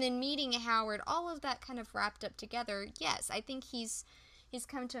then meeting Howard, all of that kind of wrapped up together. Yes, I think he's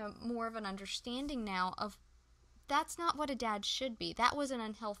come to more of an understanding now of that's not what a dad should be. That was an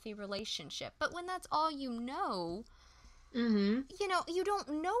unhealthy relationship. But when that's all you know, you know, you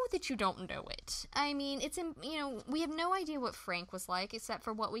don't know that you don't know it. I mean, you know, we have no idea what Frank was like except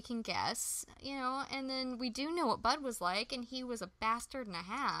for what we can guess, you know, and then we do know what Bud was like, and he was a bastard and a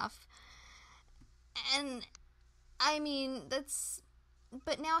half. And, I mean,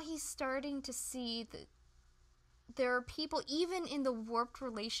 but now he's starting to see that there are people, even in the warped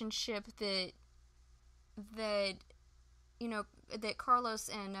relationship that you know, that Carlos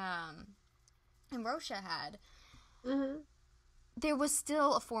and Rosha had, there was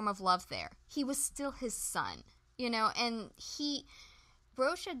still a form of love there. He was still his son, you know, and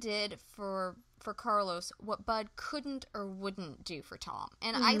Rosha did for Carlos what Bud couldn't or wouldn't do for Tom.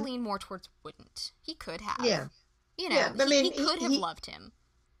 And I lean more towards wouldn't. He could have. Yeah. You know, yeah, I mean, he could have loved him.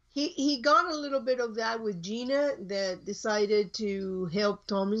 He got a little bit of that with Gina, that decided to help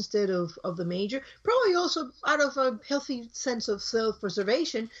Tom instead of the major. Probably also out of a healthy sense of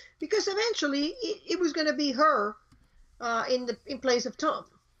self-preservation, because eventually it was going to be her in place of Tom.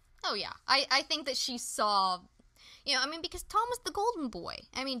 Oh, yeah. I think that she saw... You know, I mean, because Tom was the golden boy.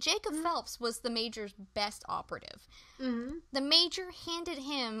 I mean, Jacob Phelps was the major's best operative. The major handed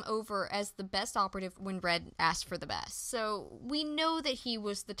him over as the best operative when Red asked for the best. So we know that he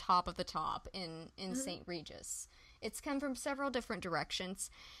was the top of the top in St. Regis. It's come from several different directions.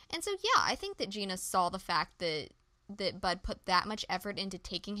 And so, yeah, I think that Gina saw the fact that Bud put that much effort into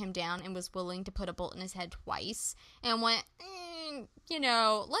taking him down and was willing to put a bullet in his head twice and went,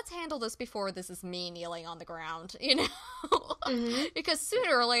 let's handle this before this is me kneeling on the ground, Mm-hmm. because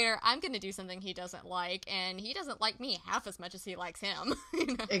sooner or later I'm going to do something he doesn't like, and he doesn't like me half as much as he likes him.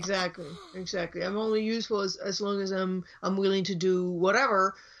 Exactly. I'm only useful as long as I'm willing to do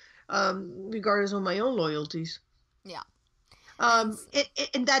whatever, regardless of my own loyalties. Yeah. And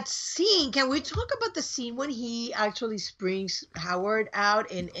In that scene, can we talk about the scene when he actually brings Howard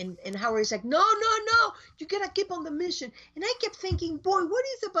out and Howard is like, no, you gotta keep on the mission. And I kept thinking, boy, what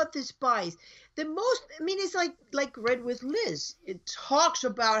is about the spies? It's like Red with Liz. It talks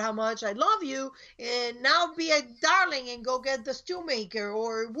about how much I love you and now be a darling and go get the stew maker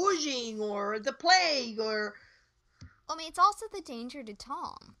or Woojing or the plague or... it's also the danger to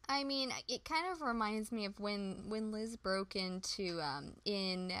Tom. It kind of reminds me of when Liz broke into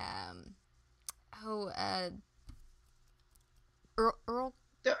Earl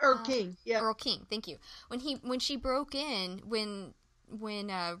The Earl King, yeah. Earl King, thank you. When she broke in, when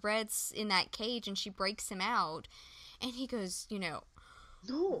Red's in that cage and she breaks him out, and he goes,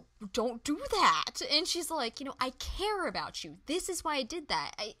 No, don't do that. And she's like, I care about you. This is why I did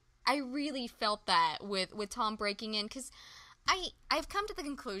that. I really felt that with Tom breaking in, because I've come to the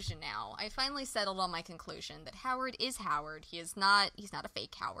conclusion now. I finally settled on my conclusion that Howard is Howard. He's not a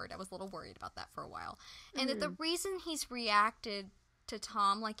fake Howard. I was a little worried about that for a while. And that the reason he's reacted to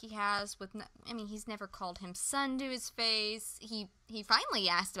Tom like he has he's never called him son to his face. He finally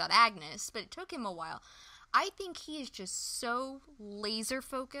asked about Agnes, but it took him a while. I think he is just so laser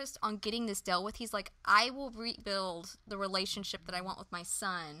focused on getting this dealt with. He's like, I will rebuild the relationship that I want with my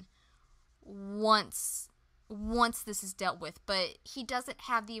son once this is dealt with. But he doesn't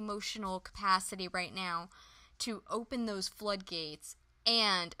have the emotional capacity right now to open those floodgates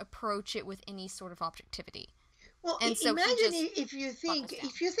and approach it with any sort of objectivity. Well, and so imagine if you think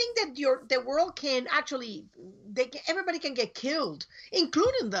that the world can actually, everybody can get killed,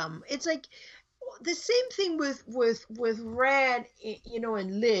 including them. It's like the same thing with Red,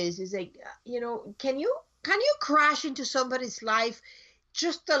 and Liz. Is like, can you crash into somebody's life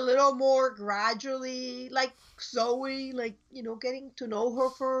just a little more gradually, like Zoe, like, getting to know her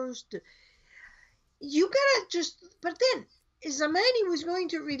first. You gotta but then Zamani was going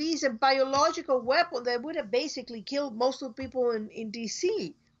to release a biological weapon that would have basically killed most of the people in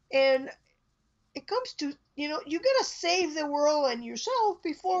DC. And it comes to, you gotta save the world and yourself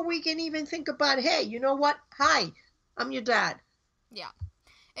before we can even think about, hey, you know what? Hi, I'm your dad. Yeah.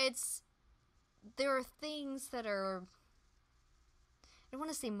 There are things that are, I don't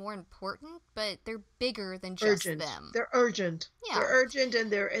want to say more important, but they're bigger than just urgent. them. They're urgent. Yeah. They're urgent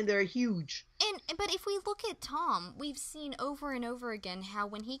and they're huge. But if we look at Tom, we've seen over and over again how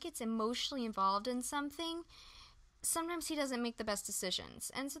when he gets emotionally involved in something, sometimes he doesn't make the best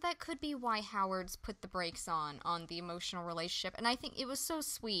decisions. And so that could be why Howard's put the brakes on the emotional relationship. And I think it was so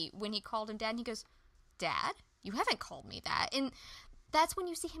sweet when he called him Dad, and he goes, Dad? You haven't called me that. And that's when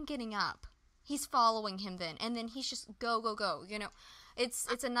you see him getting up. He's following him then. And then he's just go, go, go.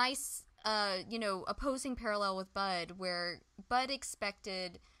 It's a nice, opposing parallel with Bud, where Bud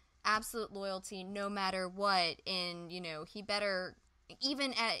expected absolute loyalty no matter what. And, he better,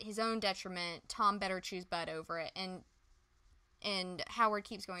 even at his own detriment, Tom better choose Bud over it. And Howard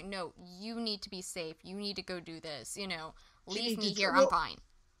keeps going, no, you need to be safe. You need to go do this. Leave me here. I'm fine.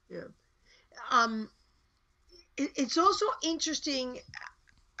 Yeah. It's also interesting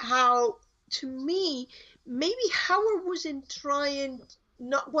how, to me, maybe Howard was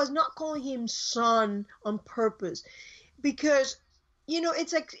not calling him son on purpose, because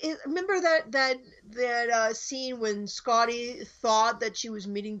it's like, remember that scene when Scotty thought that she was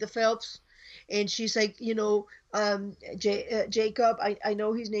meeting the Phelps, and she's like, Jacob, I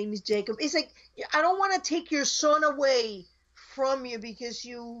know his name is Jacob. It's like, I don't want to take your son away from you because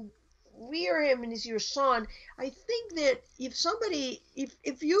you rear him and is your son. I think that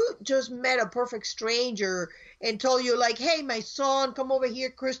if you just met a perfect stranger and told you, like, hey, my son, come over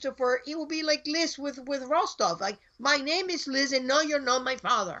here, Christopher, it would be like Liz with Rostov, like, my name is Liz and no, you're not my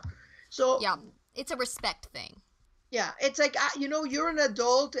father. So yeah, it's a respect thing. Yeah, it's like, you're an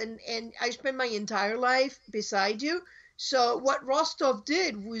adult and I spent my entire life beside you. So what Rostov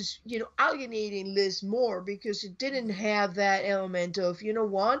did was, alienating Liz more, because it didn't have that element of,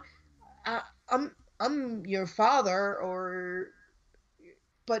 what, I'm your father,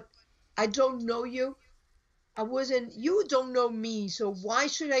 but I don't know you. You don't know me, so why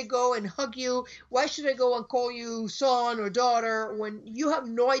should I go and hug you? Why should I go and call you son or daughter when you have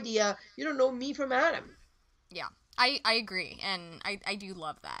no idea? You don't know me from Adam. Yeah. I agree, and I do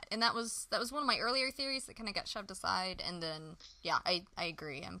love that. And that was one of my earlier theories that kind of got shoved aside, and then yeah, I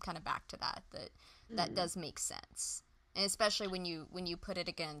agree. I'm kind of back to that does make sense. And especially when you put it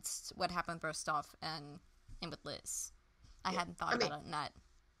against what happened with Rostov and with Liz. I hadn't thought about it in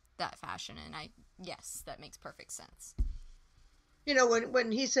that fashion, and yes, that makes perfect sense. You know,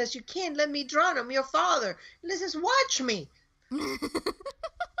 when he says, "You can't let me drown, I'm your father," Liz says, "Watch me."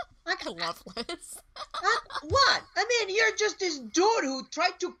 I love Liz. What? I mean, you're just this dude who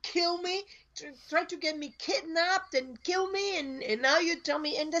tried to kill me, tried to get me kidnapped and kill me, and now you tell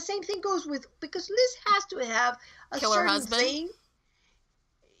me. And the same thing goes with, because Liz has to have a Kill her certain husband. thing.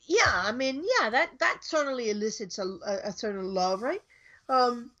 Yeah, I mean, yeah, that certainly elicits a certain love, right?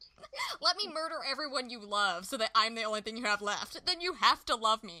 Um, Let me murder everyone you love so that I'm the only thing you have left. Then you have to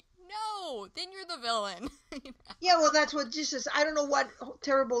love me. No, then you're the villain. Yeah, well, that's what Jesus. I don't know what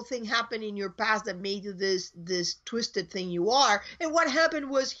terrible thing happened in your past that made you this twisted thing you are. And what happened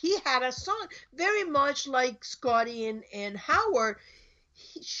was he had a son, very much like Scotty and Howard.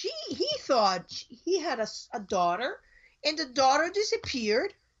 He thought he had a daughter, and the daughter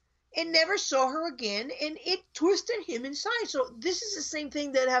disappeared and never saw her again, and it twisted him inside. So this is the same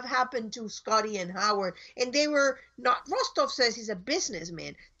thing that have happened to Scotty and Howard, and they were not. Rostov says he's a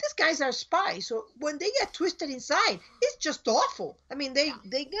businessman. These guys are spies, so when they get twisted inside, it's just awful. I mean, they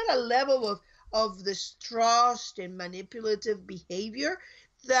get a level of distrust and manipulative behavior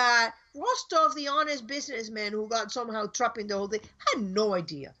that Rostov, the honest businessman who got somehow trapped in the whole thing, had no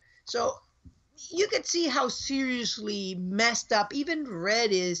idea. So you can see how seriously messed up even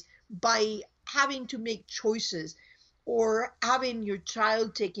Red is by having to make choices, or having your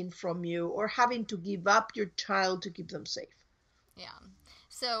child taken from you, or having to give up your child to keep them safe. Yeah.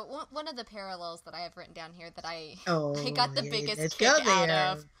 So one of the parallels that I have written down here that I Oh, I got the yeah, biggest let's kick go out there.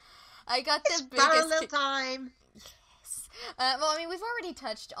 of. I got It's the biggest parallel time. Yes. Well, I mean, we've already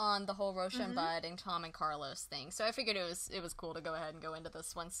touched on the whole Rosha and Mm-hmm. Bud and Tom and Carlos thing, so I figured it was cool to go ahead and go into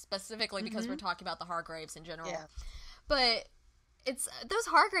this one specifically because we're talking about the Hargraves in general. Yeah. But it's those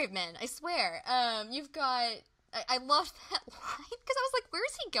Hargrave men, I swear. You've got. I loved that line because I was like,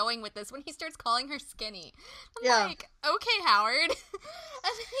 "Where's he going with this?" When he starts calling her skinny, I'm Yeah. like, "Okay, Howard." And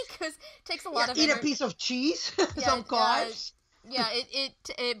then he goes, takes a lot of Eat a energy. piece of cheese, Yeah, some carbs. yeah,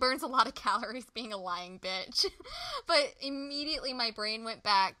 it burns a lot of calories being a lying bitch. But immediately my brain went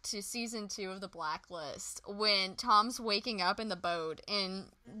back to season 2 of the Blacklist when Tom's waking up in the boat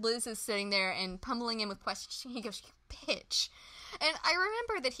and Liz is sitting there and pummeling him with questions. He goes, "You bitch." And I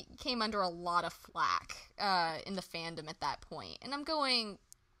remember that he came under a lot of flack in the fandom at that point. And I'm going,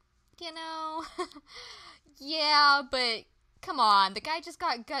 you know, yeah, but come on, the guy just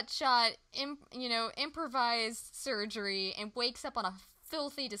got gut shot, improvised surgery, and wakes up on a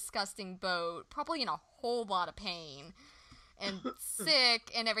filthy, disgusting boat, probably in a whole lot of pain, and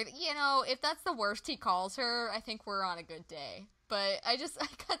sick, and everything. You know, if that's the worst he calls her, I think we're on a good day. But I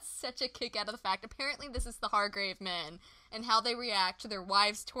got such a kick out of the fact, apparently this is the Hargrave men, and how they react to their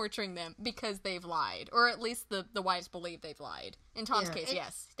wives torturing them because they've lied. Or at least the wives believe they've lied. In Tom's case,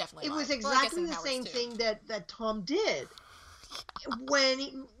 yes, definitely It lied. was Well, I guess exactly in the Howard's same too. thing that Tom did.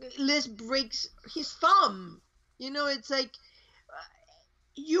 When Liz breaks his thumb, it's like,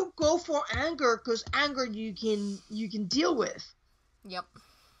 you go for anger because anger you can deal with. Yep.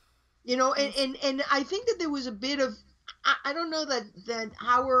 And I think that there was a bit of, I don't know that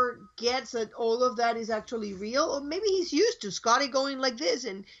Howard gets that all of that is actually real, or maybe he's used to Scotty going like this,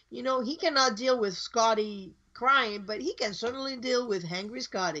 and he cannot deal with Scotty crying, but he can certainly deal with hangry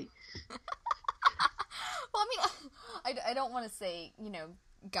Scotty. Well, I mean, I don't want to say,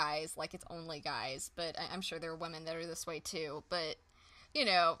 guys, like it's only guys, but I'm sure there are women that are this way too. But,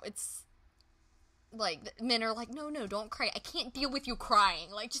 it's like men are like, no, don't cry. I can't deal with you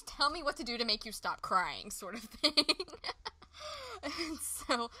crying. Like, just tell me what to do to make you stop crying, sort of thing. And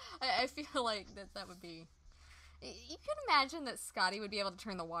so I feel like that would be. You can imagine that Scotty would be able to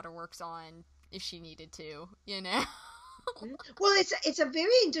turn the waterworks on if she needed to, Well, it's a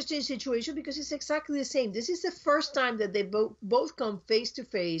very interesting situation because it's exactly the same. This is the first time that they both come face to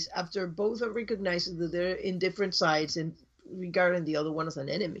face after both are recognizing that they're in different sides and regarding the other one as an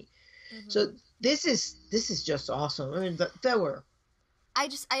enemy. Mm-hmm. So this is just awesome. I mean, there were. I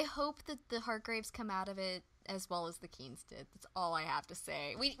hope that the Hargraves come out of it as well as the Keens did. That's all I have to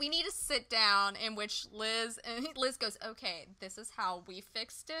say. We need to sit down in which Liz goes, okay, this is how we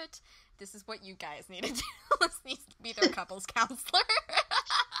fixed it. This is what you guys need to do. Liz needs to be their couples counselor.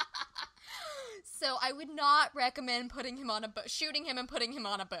 So I would not recommend putting him on a boat, shooting him and putting him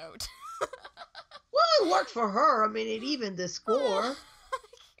on a boat. Well, it worked for her. I mean, it evened the score.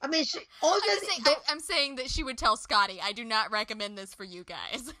 I mean, also, I'm saying that she would tell Scotty, I do not recommend this for you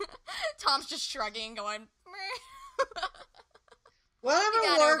guys. Tom's just shrugging, going, meh.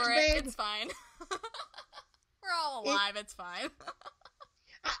 Whatever works, babe. It's fine. We're all alive. It's fine.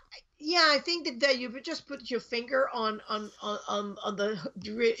 Yeah, I think that you would just put your finger on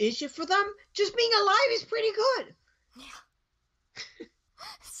the issue for them. Just being alive is pretty good. Yeah.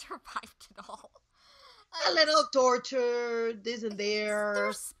 Survived it all. A little torture, this and there.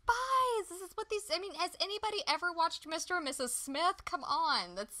 They're spies. This is what these. I mean, has anybody ever watched Mr. and Mrs. Smith? Come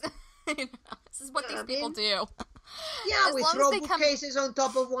on, that's. This is what these people do. Yeah, we throw bookcases on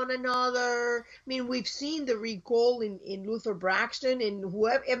top of one another. I mean, we've seen the recall in Luther Braxton and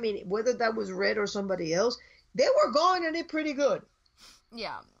whoever. I mean, whether that was Red or somebody else, they were going at it pretty good.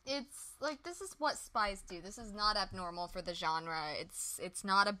 Yeah, it's like this is what spies do. This is not abnormal for the genre. It's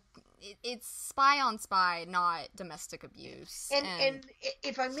not it's spy on spy, not domestic abuse. And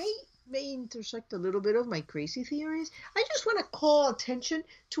if I may intersect a little bit of my crazy theories, I just want to call attention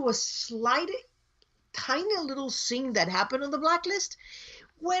to a slight, tiny little scene that happened on the Blacklist.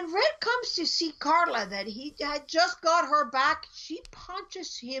 When Red comes to see Carla, that he had just got her back, she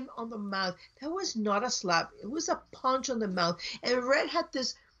punches him on the mouth. That was not a slap. It was a punch on the mouth. And Red had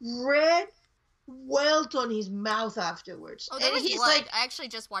this red welt on his mouth afterwards. Oh, there was blood. Like, I actually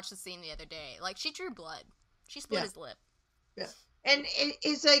just watched the scene the other day. Like, she drew blood. She split his lip. Yeah. And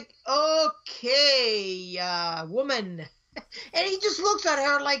it's like, okay, woman. And he just looks at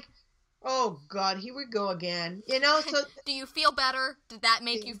her like, oh, God, here we go again. You know, so... Do you feel better? Did that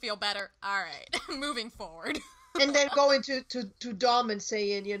make you feel better? All right, moving forward. And then going to Dom and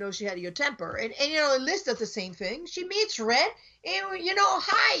saying, you know, she had your temper. And you know, Liz does the same thing. She meets Red, and, you know,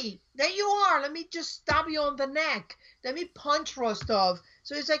 hi, there you are. Let me just stab you on the neck. Let me punch Rostov.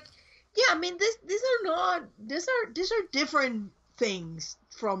 So it's like, yeah, I mean, these are different things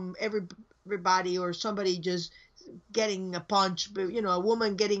from everybody or somebody just getting a punch, but you know, a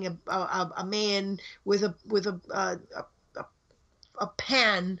woman getting a man with a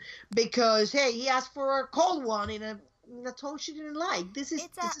pan because hey, he asked for a cold one in a tone she didn't like. This is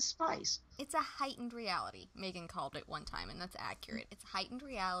spice. It's a heightened reality. Megan called it one time, and that's accurate. It's heightened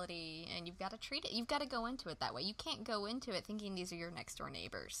reality, and you've got to treat it. You've got to go into it that way. You can't go into it thinking these are your next door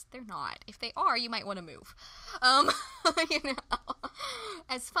neighbors. They're not. If they are, you might want to move. You know,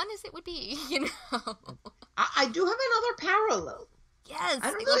 as fun as it would be, you know. I do have another parallel. Yes.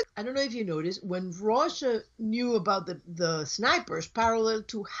 I don't know if you noticed when Russia knew about the snipers, parallel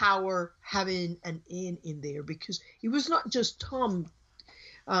to Howard having an in there, because it was not just Tom.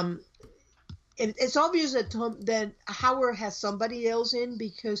 It's obvious that Howard has somebody else in,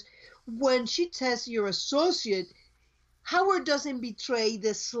 because when she tests your associate, Howard doesn't betray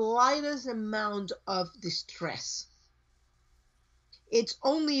the slightest amount of distress. It's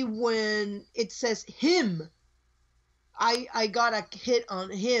only when it says him. I got a hit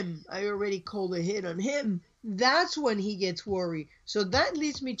on him. I already called a hit on him. That's when he gets worried. So that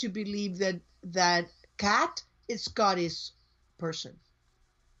leads me to believe that Kat is Scotty's person.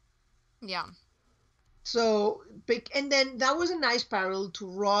 Yeah. So, and then that was a nice parallel to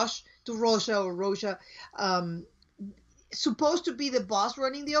Rosha, supposed to be the boss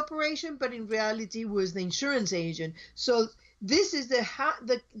running the operation, but in reality was the insurance agent. So this is the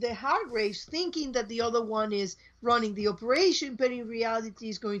Hargraves thinking that the other one is running the operation, but in reality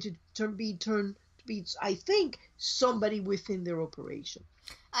is going to be, I think, somebody within their operation.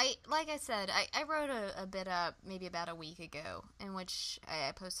 Like I said, I wrote a bit up maybe about a week ago, in which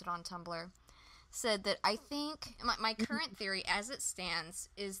I posted on Tumblr, said that I think my current theory as it stands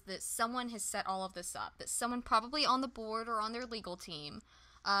is that someone has set all of this up, that someone probably on the board or on their legal team,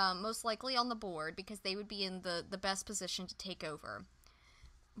 most likely on the board because they would be in the best position to take over,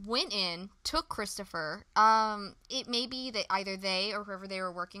 went in, took Christopher. It may be that either they or whoever they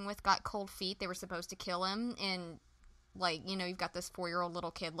were working with got cold feet. They were supposed to kill him, and like, you know, you've got this 4-year-old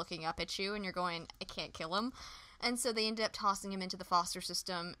little kid looking up at you and you're going, I can't kill him. And so they ended up tossing him into the foster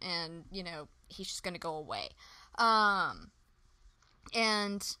system, and, you know, he's just going to go away. And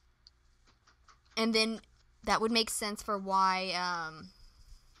then that would make sense for why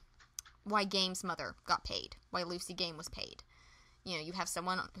Game's mother got paid, why Lucy Game was paid. You know, you have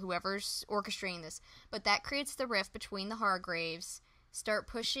someone, whoever's orchestrating this, but that creates the rift between the Hargraves, start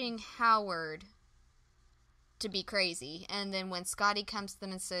pushing Howard to be crazy, and then when Scotty comes to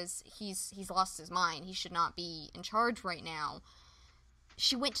them and says he's lost his mind, he should not be in charge right now,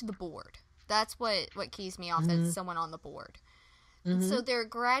 she went to the board. That's what keys me off, that it's someone on the board. Mm-hmm. So they're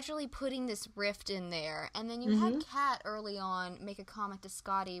gradually putting this rift in there, and then you had Kat early on make a comment to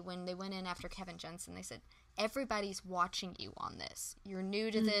Scotty when they went in after Kevin Jensen. They said, everybody's watching you on this. You're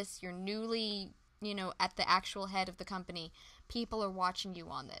new to this. You're newly, at the actual head of the company. People are watching you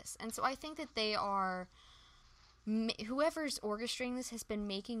on this. And so I think that they are, whoever's orchestrating this has been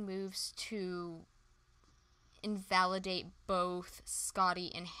making moves to invalidate both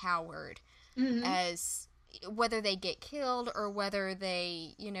Scotty and Howard as whether they get killed or whether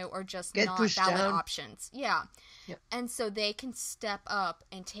they, are just get not valid down. Options. Yeah. Yep. And so they can step up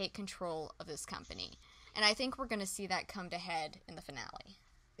and take control of this company. And I think we're going to see that come to head in the finale.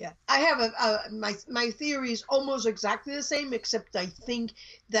 Yeah, I have my theory is almost exactly the same, except I think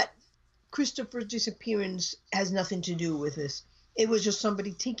that Christopher's disappearance has nothing to do with this. It was just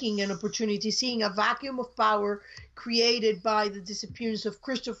somebody taking an opportunity, seeing a vacuum of power created by the disappearance of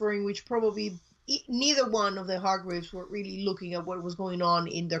Christopher, in which probably neither one of the Hargraves were really looking at what was going on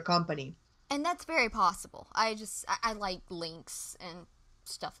in their company. And that's very possible. I like links and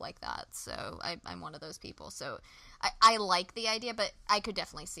stuff like that, so I'm one of those people. So I like the idea, but I could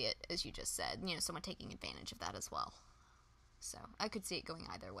definitely see it, as you just said, someone taking advantage of that as well. So I could see it going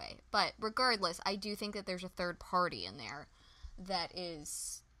either way. But regardless, I do think that there's a third party in there that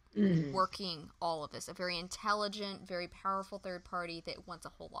is working all of this. A very intelligent, very powerful third party that wants a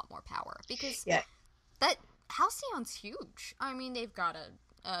whole lot more power. Because that Halcyon's huge. I mean, they've got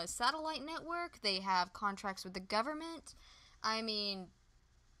a satellite network. They have contracts with the government. I mean,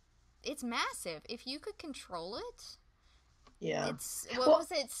 it's massive. If you could control it, it's what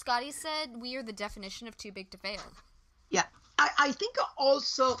was it? Scotty said, "We are the definition of too big to fail." Yeah, I think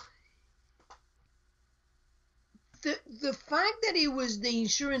also the fact that it was the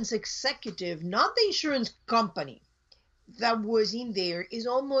insurance executive, not the insurance company, that was in there is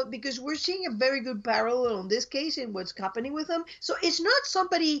almost, because we're seeing a very good parallel in this case in what's happening with them. So it's not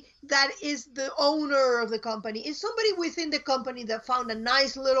somebody that is the owner of the company. It's somebody within the company that found a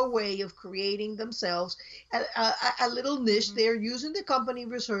nice little way of creating themselves a little niche. They're using the company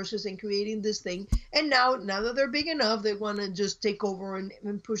resources and creating this thing. And now that they're big enough, they want to just take over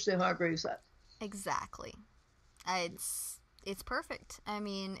and push the Hargraves up. Exactly. It's perfect. I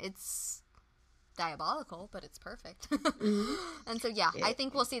mean, it's diabolical, but it's perfect. And so I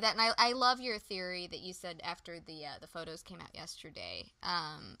think we'll see that. And I love your theory that you said after the photos came out yesterday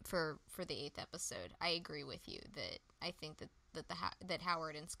for the 8th episode. I agree with you that I think that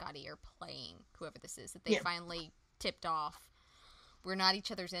Howard and Scotty are playing whoever this is, that they finally tipped off. We're not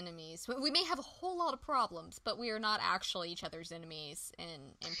each other's enemies. We may have a whole lot of problems, but we are not actually each other's enemies,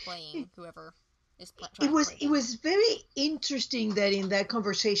 and playing whoever. It was very interesting that in that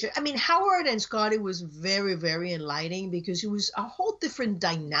conversation, I mean, Howard and Scotty was very, very enlightening, because it was a whole different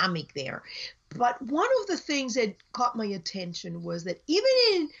dynamic there. But one of the things that caught my attention was that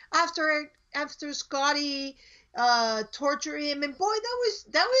even after Scotty tortured him, and boy,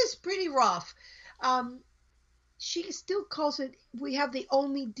 that was pretty rough. She still calls it, we have the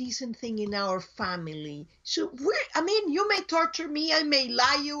only decent thing in our family. So you may torture me, I may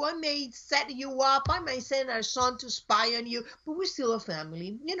lie you, I may set you up, I may send our son to spy on you, but we're still a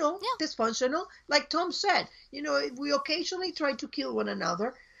family, dysfunctional. Like Tom said, we occasionally try to kill one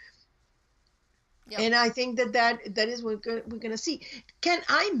another. Yep. And I think that is what we're going to see. Can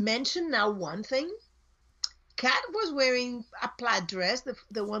I mention now one thing? Kat was wearing a plaid dress,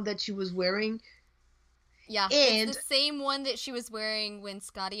 the one that she was wearing. Yeah, it's the same one that she was wearing when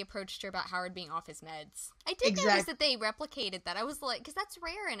Scotty approached her about Howard being off his meds. I did notice that they replicated that. I was like, because that's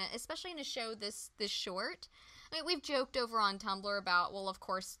rare in it, especially in a show this short. I mean, we've joked over on Tumblr about, well, of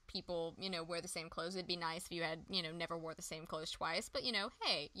course, people, wear the same clothes. It'd be nice if you had, never wore the same clothes twice. But,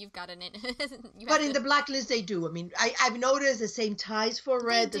 hey, you've got an... But in the Blacklist, they do. I mean, I've noticed the same ties for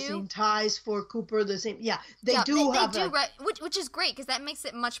Red, the same ties for Cooper, the same... Yeah, they do have that. Which is great, because that makes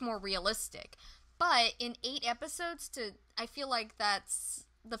it much more realistic. But in 8 episodes, I feel like that's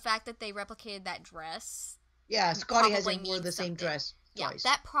the fact that they replicated that dress. Yeah, Scotty hasn't worn the same dress twice.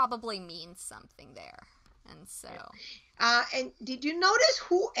 Yeah, that probably means something there. And so... and did you notice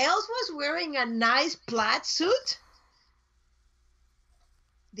who else was wearing a nice plaid suit?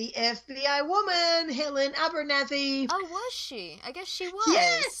 The FBI woman, Helen Abernathy. Oh, was she? I guess she was.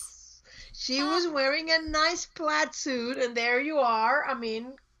 Yes! She was wearing a nice plaid suit, and there you are. I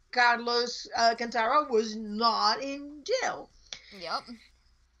mean... Carlos Cantara was not in jail. Yep.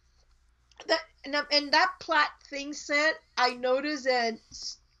 And that plaid thing said, I noticed that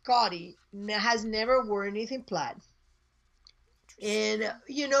Scotty has never worn anything plaid. And,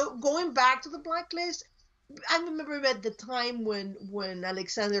 going back to the Blacklist, I remember at the time when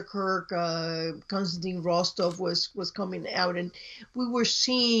Alexander Kirk, Konstantin Rostov was coming out, and we were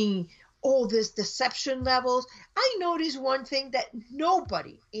seeing all this deception levels. I noticed one thing, that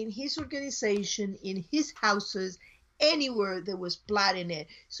nobody in his organization, in his houses, anywhere, there was blood in it.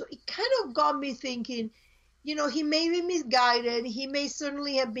 So it kind of got me thinking, he may be misguided. He may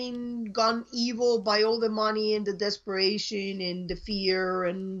certainly have been gone evil by all the money and the desperation and the fear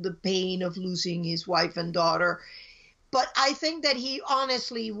and the pain of losing his wife and daughter. But I think that he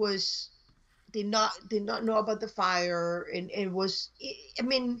honestly did not know about the fire, and it was, I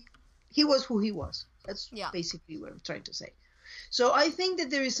mean, he was who he was. That's Yeah. basically what I'm trying to say. So I think that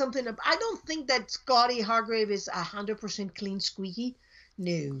there is something. I don't think that Scotty Hargrave is 100% clean squeaky.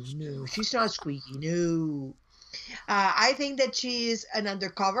 No, she's not squeaky. No, I think that she is an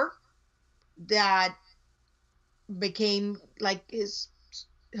undercover that became like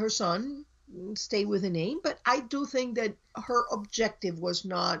her son, stay with a name. But I do think that her objective was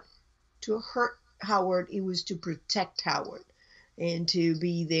not to hurt Howard. It was to protect Howard and to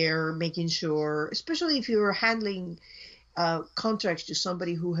be there, making sure, especially if you're handling contracts to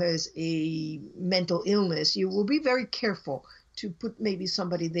somebody who has a mental illness, you will be very careful to put maybe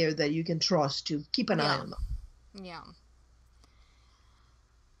somebody there that you can trust to keep an eye on them. Yeah.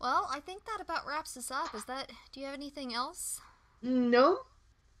 Well, I think that about wraps us up. Do you have anything else? No,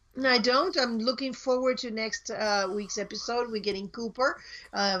 I don't. I'm looking forward to next week's episode. We're getting Cooper.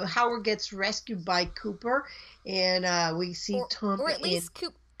 Howard gets rescued by Cooper, and we see Tom. Or at least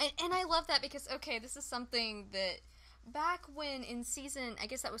Cooper. And I love that because, okay, this is something that back when in season, I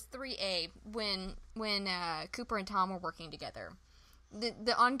guess that was 3A, when Cooper and Tom were working together.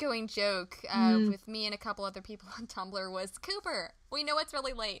 The ongoing joke with me and a couple other people on Tumblr was, Cooper, we know it's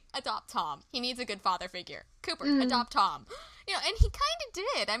really late. Adopt Tom. He needs a good father figure. Cooper, adopt Tom. And he kind of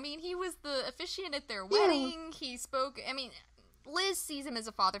did. I mean, he was the officiant at their wedding. He spoke. I mean, Liz sees him as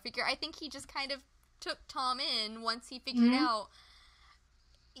a father figure. I think he just kind of took Tom in once he figured out,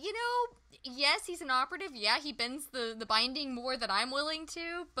 yes, he's an operative. Yeah, he bends the binding more than I'm willing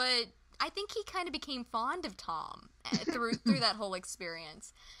to, but I think he kind of became fond of Tom through that whole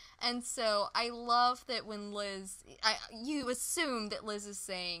experience. And so I love that when you assume that Liz is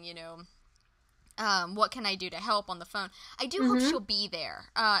saying, what can I do to help on the phone? I do hope she'll be there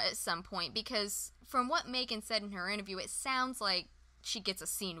at some point, because from what Megan said in her interview, it sounds like she gets a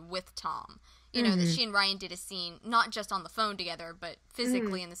scene with Tom. That she and Ryan did a scene, not just on the phone together, but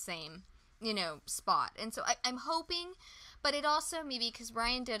physically in the same, spot. And so I'm hoping. But it also, maybe, because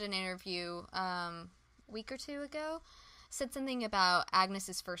Ryan did an interview a week or two ago, said something about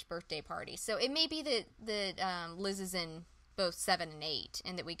Agnes's first birthday party. So it may be that Liz is in both 7 and 8,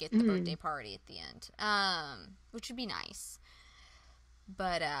 and that we get the birthday party at the end, which would be nice.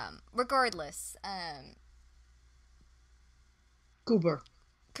 But regardless, Cooper,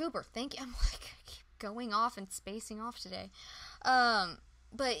 thank you. I'm like, I keep going off and spacing off today.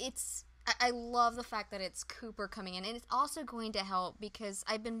 But I love the fact that it's Cooper coming in, and it's also going to help because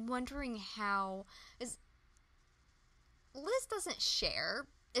I've been wondering Liz doesn't share,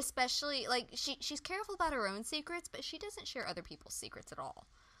 especially, like, she's careful about her own secrets, but she doesn't share other people's secrets at all.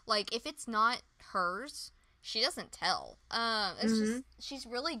 Like, if it's not hers, she doesn't tell. It's just, she's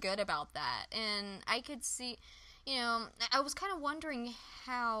really good about that, and I could see, I was kind of wondering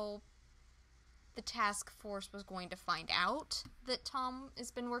how the task force was going to find out that Tom has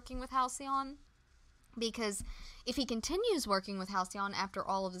been working with Halcyon, because if he continues working with Halcyon after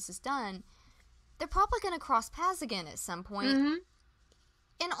all of this is done, they're probably going to cross paths again at some point.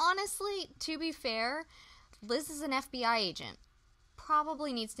 And honestly, to be fair, Liz is an FBI agent.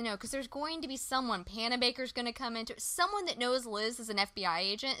 Probably needs to know, because there's going to be someone, Panabaker's going to come into it, someone that knows Liz is an FBI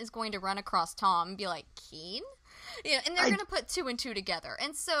agent is going to run across Tom and be like, Keen? And they're going to put 2 and 2 together.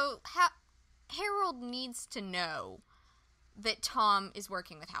 And so Harold needs to know that Tom is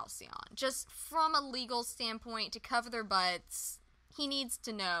working with Halcyon. Just from a legal standpoint, to cover their butts, he needs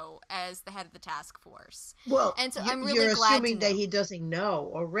to know as the head of the task force. Well, and so I'm really you're glad assuming that he doesn't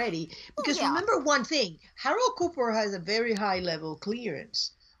know already. Because remember one thing, Harold Cooper has a very high level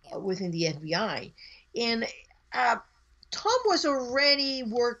clearance within the FBI. And Tom was already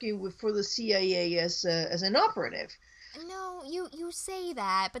working for the CIA as an operative. No, you say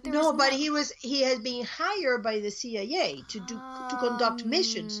that, but he has been hired by the CIA to conduct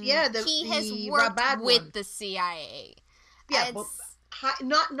missions. Yeah, he has worked with the CIA. Yeah, but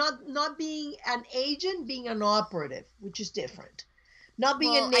not being an agent, being an operative, which is different. Not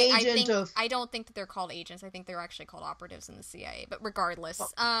being an agent I don't think that they're called agents. I think they're actually called operatives in the CIA. But regardless,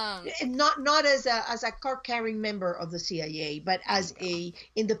 not as a card-carrying member of the CIA, but as a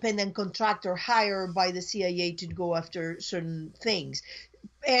independent contractor hired by the CIA to go after certain things.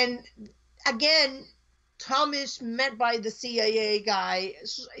 And again, Tom is met by the CIA guy.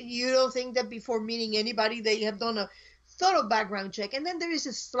 You don't think that before meeting anybody, they have done a thorough background check. And then there is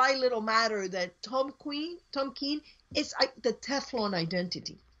a slight little matter that Tom Keen is the Teflon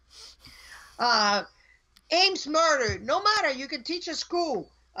identity. Ames murdered. No matter. You can teach a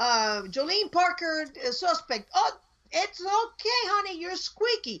school. Jolene Parker, suspect. Oh, it's okay, honey. You're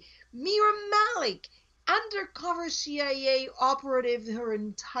squeaky. Mira Malik, undercover CIA operative her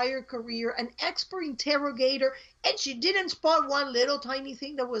entire career, an expert interrogator, and she didn't spot one little tiny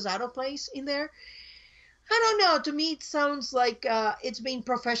thing that was out of place in there. I don't know. To me, it sounds like it's being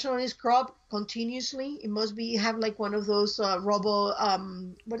professionally scrubbed continuously. It must be have like one of those robo,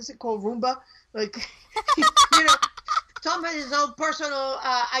 what is it called, Roomba? Like, Tom has his own personal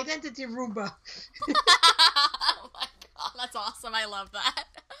identity Roomba. Oh my god, that's awesome! I love that.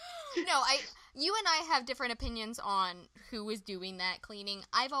 No, you and I have different opinions on who is doing that cleaning.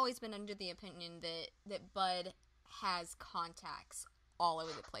 I've always been under the opinion that Bud has contacts all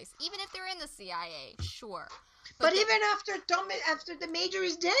over the place, even if they're in the CIA, sure. But even after the major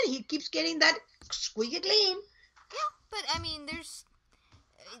is dead, he keeps getting that squeaky clean. Yeah, but I mean,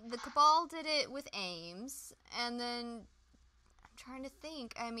 the Cabal did it with Ames, and then I'm trying to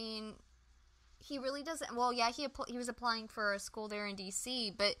think. I mean, he really doesn't. Well, yeah, he was applying for a school there in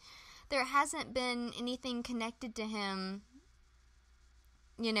DC, but there hasn't been anything connected to him,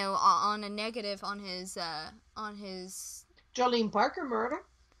 on a negative on his Jolene Parker murder.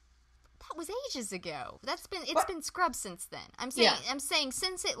 That was ages ago. It's been scrubbed since then. I'm saying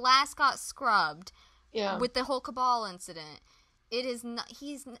since it last got scrubbed, with the whole Cabal incident, it is not.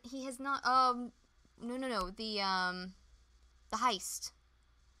 He has not. The heist,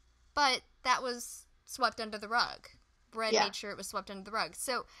 but that was swept under the rug. Brett made sure it was swept under the rug.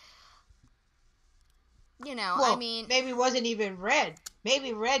 So, I mean, maybe it wasn't even Red.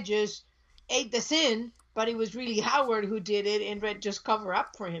 Maybe Red just ate the sin, but it was really Howard who did it, and Red just covered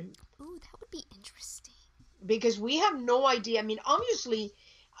up for him. Ooh, that would be interesting. Because we have no idea. I mean, obviously,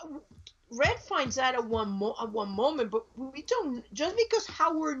 Red finds out at one moment, but we don't. Just because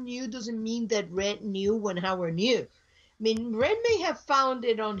Howard knew doesn't mean that Red knew when Howard knew. I mean, Red may have found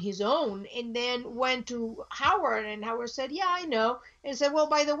it on his own and then went to Howard, and Howard said, "Yeah, I know," and said, "Well,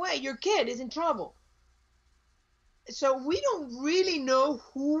 by the way, your kid is in trouble." So we don't really know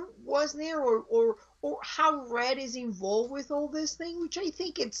who was there or how Red is involved with all this thing, which I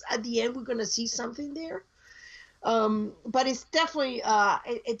think it's at the end we're gonna see something there. But it's definitely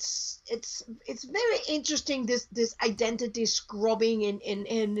it's very interesting, this identity scrubbing and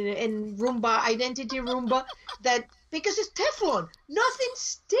Roomba identity Roomba, that because it's Teflon, nothing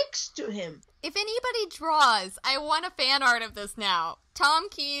sticks to him. If anybody draws, I want a fan art of this now. Tom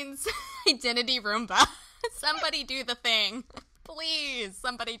Keen's identity Roomba. Somebody do the thing. Please,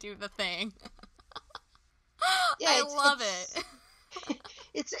 somebody do the thing. Yeah, I love it.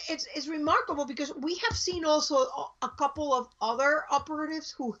 It's remarkable because we have seen also a couple of other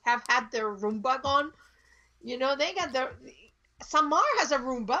operatives who have had their Roomba gone. They got Samar has a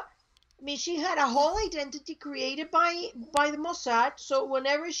Roomba. I mean, she had a whole identity created by the Mossad, so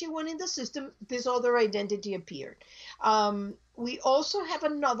whenever she went in the system, this other identity appeared. We also have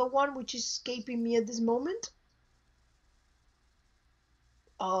another one which is escaping me at this moment.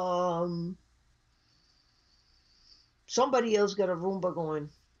 Somebody else got a Roomba going.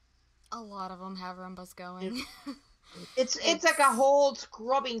 A lot of them have Roombas going. It's like a whole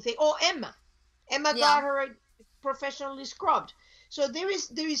scrubbing thing. Oh, Emma got her professionally scrubbed. So there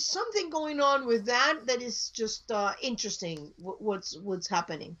is something going on with that is just interesting. What's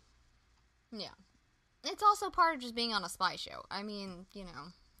happening? Yeah, it's also part of just being on a spy show. I mean,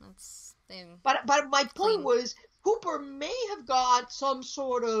 that's. But my point was, Cooper may have got some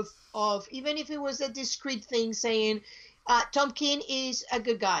sort of even if it was a discreet thing saying Tom Keen is a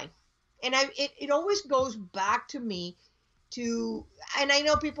good guy, and it always goes back to me and I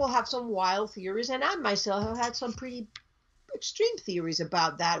know people have some wild theories, and I myself have had some pretty extreme theories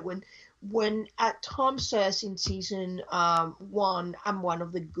about that. When Tom says in season 1, I'm one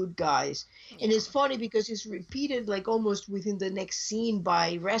of the good guys, and it's funny because it's repeated like almost within the next scene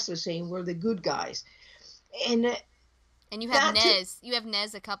by Ressa saying we're the good guys, and you have Nez. You have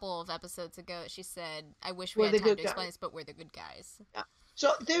Nez a couple of episodes ago. She said, "I wish we had time to explain this, but we're the good guys." Yeah.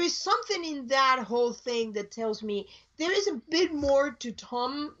 So there is something in that whole thing that tells me there is a bit more to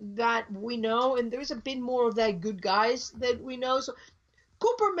Tom that we know, and there is a bit more of that good guys that we know. So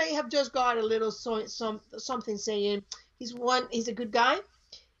Cooper may have just got a little something saying he's a good guy,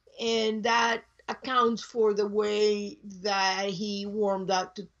 and that accounts for the way that he warmed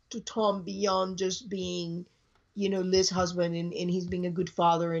up to Tom beyond just being Liz's husband, and he's being a good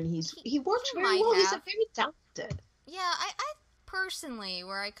father, and he works he very might well. He's a have. very talented. Yeah, I personally,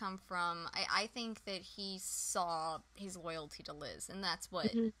 where I come from, I think that he saw his loyalty to Liz, and that's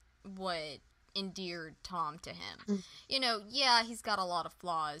what endeared Tom to him. Mhm. Yeah, he's got a lot of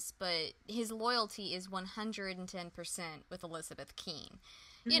flaws, but his loyalty is 110% with Elizabeth Keene.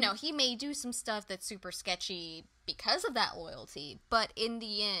 He may do some stuff that's super sketchy because of that loyalty, but in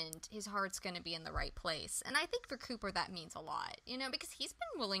the end, his heart's going to be in the right place. And I think for Cooper, that means a lot, because he's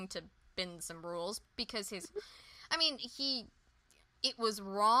been willing to bend some rules because it was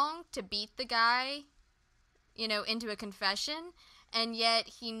wrong to beat the guy, into a confession, and yet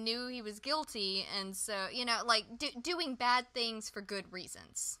he knew he was guilty, and so, doing bad things for good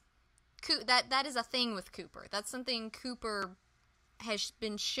reasons. That is a thing with Cooper. That's something Cooper has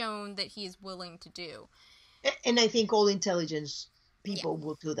been shown that he is willing to do. And I think all intelligence people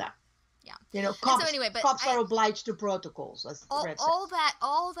will do that. Yeah. Cops, cops are obliged to protocols, as Red says.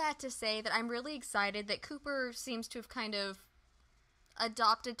 All that to say that I'm really excited that Cooper seems to have kind of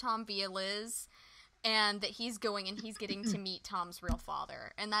adopted Tom via Liz, and that he's going and he's getting to meet Tom's real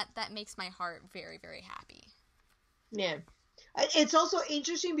father, and that makes my heart very, very happy. Yeah. It's also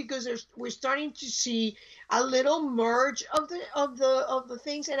interesting because we're starting to see a little merge of the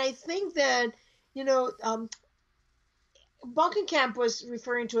things, and I think that Buckenkamp was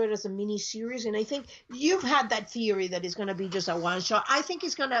referring to it as a mini series, and I think you've had that theory that it's going to be just a one shot. I think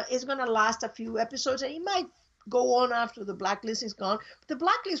it's gonna last a few episodes, and it might go on after the Blacklist is gone. The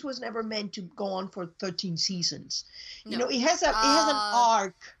Blacklist was never meant to go on for 13 seasons. No. It has an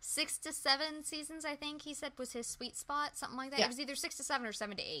arc. 6 to 7 seasons, I think he said, was his sweet spot, something like that. Yeah. It was either 6 to 7 or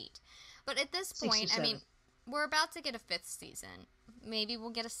 7 to 8. But at this point, we're about to get a 5th season. Maybe we'll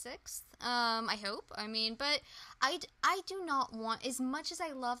get a 6th. I hope. But I do not want, as much as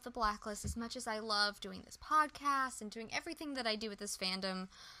I love the Blacklist, as much as I love doing this podcast and doing everything that I do with this fandom,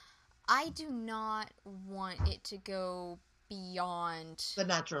 I do not want it to go beyond the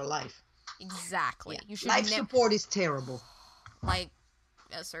natural life. Exactly. Yeah. Life support is terrible. Like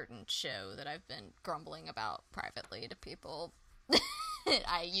a certain show that I've been grumbling about privately to people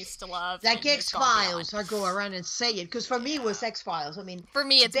I used to love. Like X-Files. I go around and say it, because for me it was X-Files. For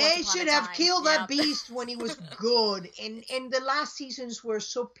me it's they should have killed that beast when he was good, and the last seasons were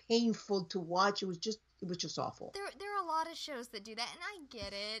so painful to watch. It was just awful. There are a lot of shows that do that, and I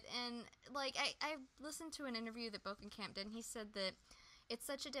get it. And I listened to an interview that Bokenkamp did, and he said that it's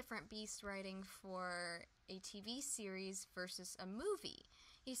such a different beast writing for a TV series versus a movie.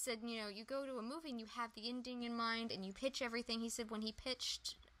 He said, you go to a movie and you have the ending in mind and you pitch everything. He said when he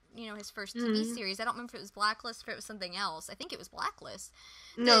pitched, his first TV series, I don't remember if it was Blacklist or if it was something else. I think it was Blacklist.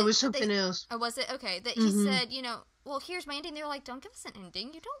 No, it was something else. Oh, was it? Okay. That he said, well, here's my ending. They were like, don't give us an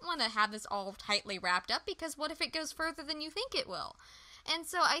ending. You don't want to have this all tightly wrapped up, because what if it goes further than you think it will? And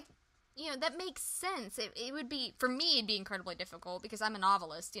so that makes sense. It would be, for me, it'd be incredibly difficult because I'm a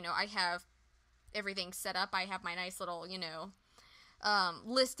novelist. I have everything set up. I have my nice little,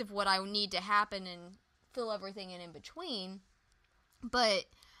 list of what I need to happen and fill everything in between. But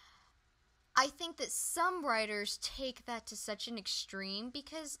I think that some writers take that to such an extreme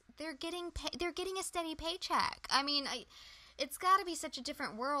because they're getting a steady paycheck. It's got to be such a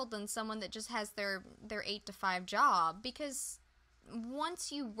different world than someone that just has their 8 to 5 job, because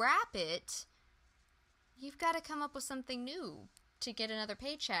once you wrap it, you've got to come up with something new to get another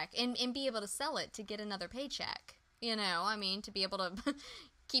paycheck and be able to sell it to get another paycheck. To be able to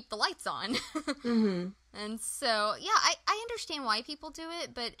keep the lights on. And so, yeah, I understand why people do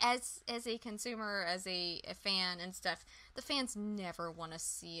it, but as a consumer, as a fan and stuff, the fans never want to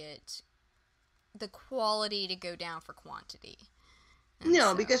see the quality to go down for quantity. And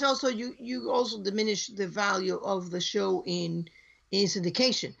no, because also you also diminish the value of the show in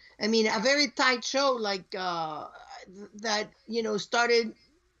syndication. A very tight show like that, started,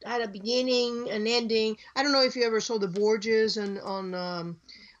 had a beginning, an ending. I don't know if you ever saw The Borgias on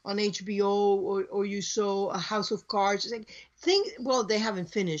HBO or you saw A House of Cards. They haven't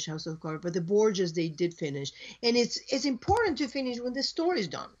finished House of Cards, but The Borgias they did finish, and it's important to finish when the story's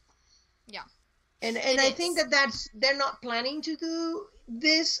done. Yeah, and I think they're not planning to do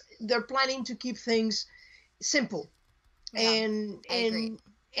this. They're planning to keep things simple, and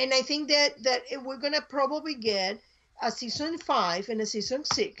I think that we're gonna probably get a season 5 and a season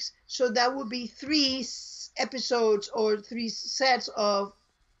 6. So that would be 3 episodes or 3 sets of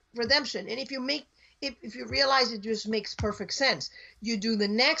redemption. And if you realize, it just makes perfect sense. You do the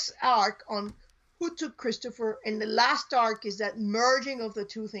next arc on who took Christopher, and the last arc is that merging of the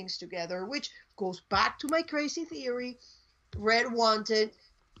two things together, which goes back to my crazy theory. Red wanted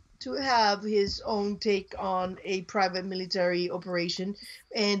to have his own take on a private military operation,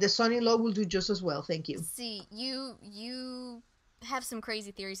 and the son-in-law will do just as well. Thank you. See, you have some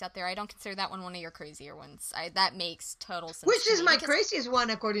crazy theories out there. I don't consider that one of your crazier ones. That makes total sense Which to is me my because craziest one,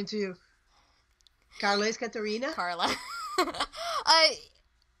 according to you? Carla Katerina? Carla.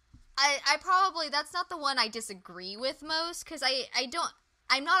 I probably that's not the one I disagree with most because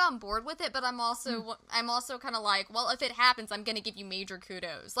I'm not on board with it, but I'm also kind of like, well, if it happens, I'm gonna give you major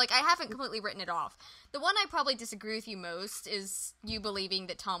kudos. Like I haven't completely written it off. The one I probably disagree with you most is you believing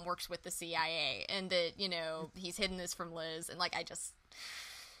that Tom works with the CIA and that he's hidden this from Liz, and like I just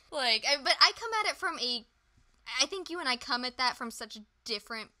but I come at it from I think you and I come at that from such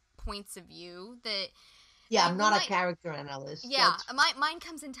different points of view that. Yeah, I'm not a character analyst. Yeah, mine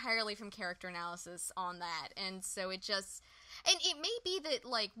comes entirely from character analysis on that, and so it may be that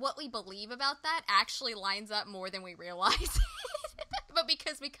like what we believe about that actually lines up more than we realize, but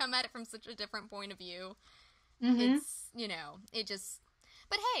because we come at it from such a different point of view, it's it just.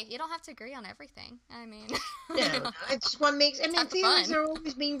 But hey, you don't have to agree on everything. I mean, no, it's what makes. I mean, theories are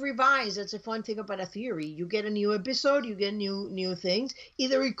always being revised. That's a fun thing about a theory. You get a new episode, you get new things.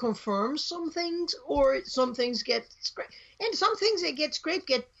 Either it confirms some things, or some things get scraped. And some things that get scraped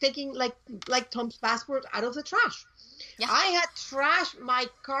get taken, like Tom's passport, out of the trash. Yeah. I had trash. My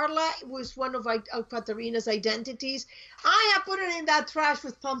Carla was one of Katarina's identities. I had put it in that trash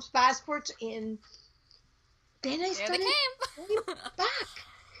with Tom's passport and. Then I started going back.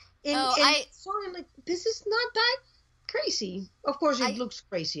 And so I'm like, this is not that crazy. Of course, it looks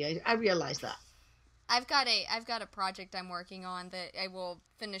crazy. I realize that. I've got a project I'm working on that I will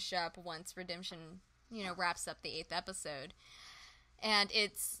finish up once Redemption, wraps up the 8th episode. And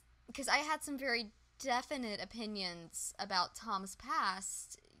it's because I had some very definite opinions about Tom's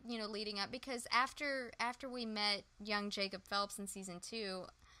past, leading up. Because after we met young Jacob Phelps in season 2,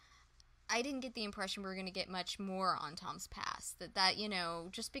 I didn't get the impression we were going to get much more on Tom's past. That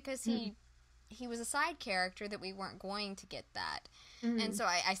just because he was a side character, that we weren't going to get that. And so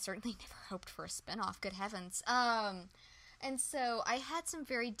I certainly never hoped for a spinoff. Good heavens. And so I had some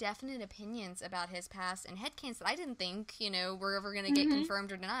very definite opinions about his past and headcanons that I didn't think, were ever going to get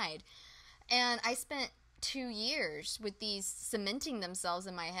confirmed or denied. And I spent 2 years with these cementing themselves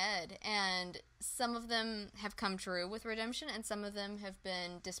in my head, and some of them have come true with Redemption, and some of them have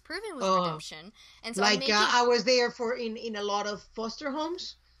been disproven with Redemption. And so I was there in a lot of foster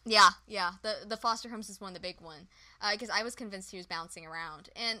homes. Yeah. The foster homes is one, the big one, because I was convinced he was bouncing around.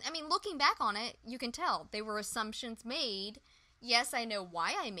 And I mean, looking back on it, you can tell they were assumptions made. Yes, I know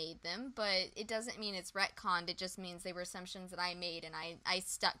why I made them, but it doesn't mean it's retconned. It just means they were assumptions that I made, and I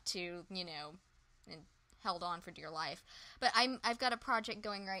stuck to, and held on for dear life. But I've got a project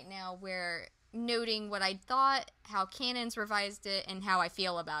going right now where noting what I thought, how canons revised it, and how I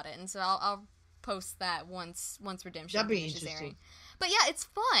feel about it. And so I'll post that once Redemption That'd be finishes interesting. airing. But yeah, it's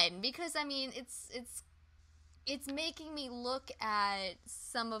fun because I mean it's making me look at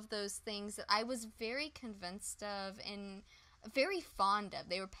some of those things that I was very convinced of and very fond of.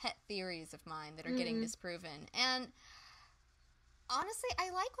 They were pet theories of mine that are getting disproven. And honestly,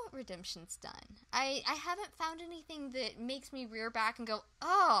 I like what Redemption's done. I haven't found anything that makes me rear back and go,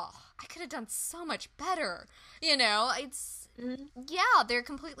 oh, I could have done so much better. It's, yeah, they're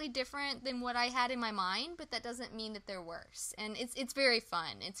completely different than what I had in my mind, but that doesn't mean that they're worse. And it's very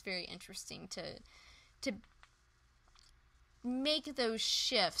fun. It's very interesting to make those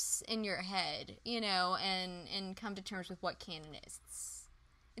shifts in your head, and come to terms with what canon is.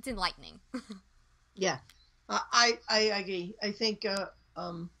 It's enlightening. Yeah. I agree. I think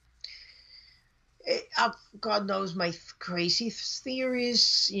God knows my crazy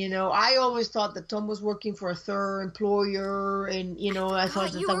theories. I always thought that Tom was working for a third employer, and I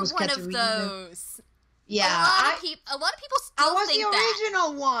thought that was one Katerina. Of those. Yeah, a lot of people still I was think the that.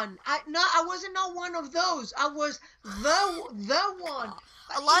 original one. I wasn't not one of those. I was the one.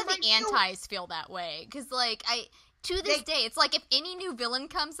 A lot of the antis feel that way because, to this day, it's like if any new villain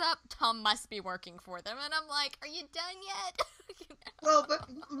comes up, Tom must be working for them, and I'm like, are you done yet? Well, but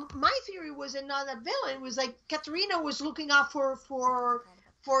my theory was not a villain. It was like Katerina was looking out for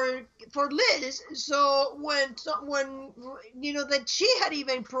Liz. So when that she had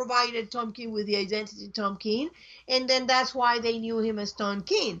even provided Tom Keen with the identity of Tom Keen, and then that's why they knew him as Tom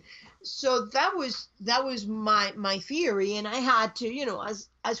Keen. So that was my theory, and I had to,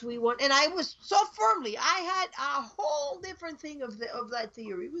 as we went, and I was so firmly, I had a whole different thing of that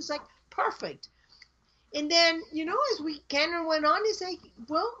theory. It was like perfect. And then, as canon went on, it's like,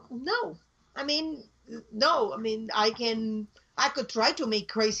 well, no. I mean, I could try to make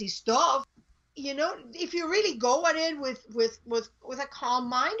crazy stuff. you know, if you really go at it with a calm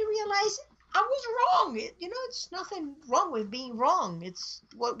mind, you realize I was wrong. You know, it's nothing wrong with being wrong. It's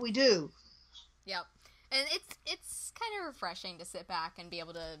what we do. Yep. And it's kind of refreshing to sit back and be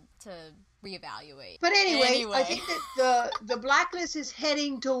able to reevaluate. But anyway, I Anyway. think that the Blacklist is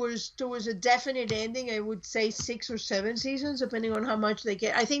heading towards a definite ending. I would say 6 or 7 seasons, depending on how much they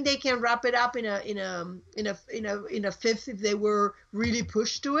get. I think they can wrap it up in a fifth if they were really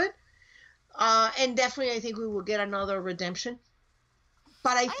pushed to it. And definitely, I think we will get another redemption.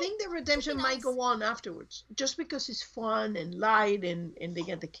 But I think the It'd be redemption might nice. go on afterwards, just because it's fun and light, and they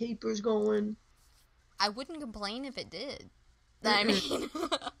get the capers going. I wouldn't complain if it did. I Mm-mm. mean,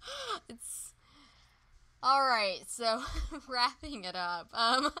 it's all right. So wrapping it up.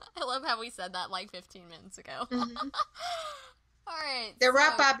 I love how we said that like 15 minutes ago. Mm-hmm. All right. The So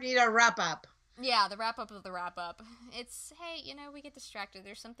wrap up need a wrap up. yeah, the wrap up of the wrap up. It's hey, we get distracted.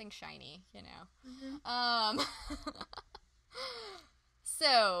 There's something shiny. Mm-hmm.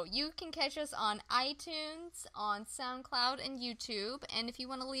 So, you can catch us on iTunes, on SoundCloud, and YouTube. And if you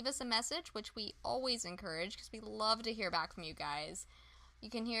want to leave us a message, which we always encourage because we love to hear back from you guys, you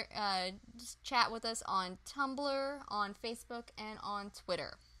can just chat with us on Tumblr, on Facebook, and on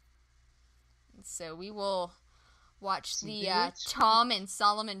Twitter. So, we will watch See the you next Tom and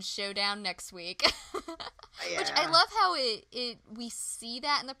Solomon showdown next week. Which I Yeah. love how we see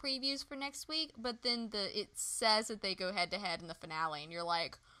that in the previews for next week, but then it says that they go head to head in the finale, and you're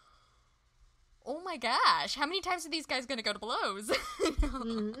like, oh my gosh, how many times are these guys gonna go to blows?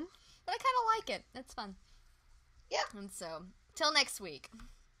 Mm-hmm. But I kind of like it. It's fun. Yeah. And so, till next week.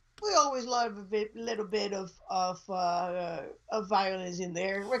 We always love little bit of violence in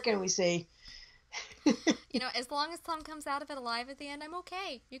there. What can we say? As long as Tom comes out of it alive at the end, I'm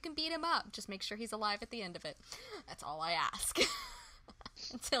okay. You can beat him up. Just make sure he's alive at the end of it. That's all I ask.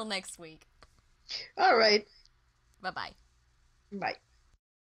 Until next week. All right. Bye-bye. Bye.